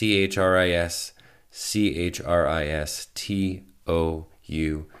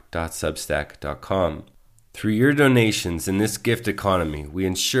 chrischristou.substack.com. Through your donations in this gift economy, we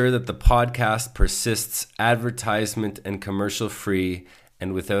ensure that the podcast persists advertisement and commercial free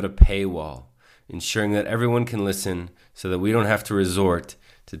and without a paywall, ensuring that everyone can listen so that we don't have to resort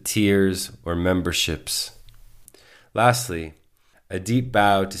to tiers or memberships. Lastly, a deep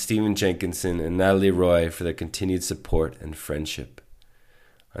bow to Stephen Jenkinson and Natalie Roy for their continued support and friendship.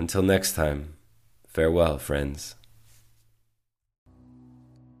 Until next time, farewell, friends.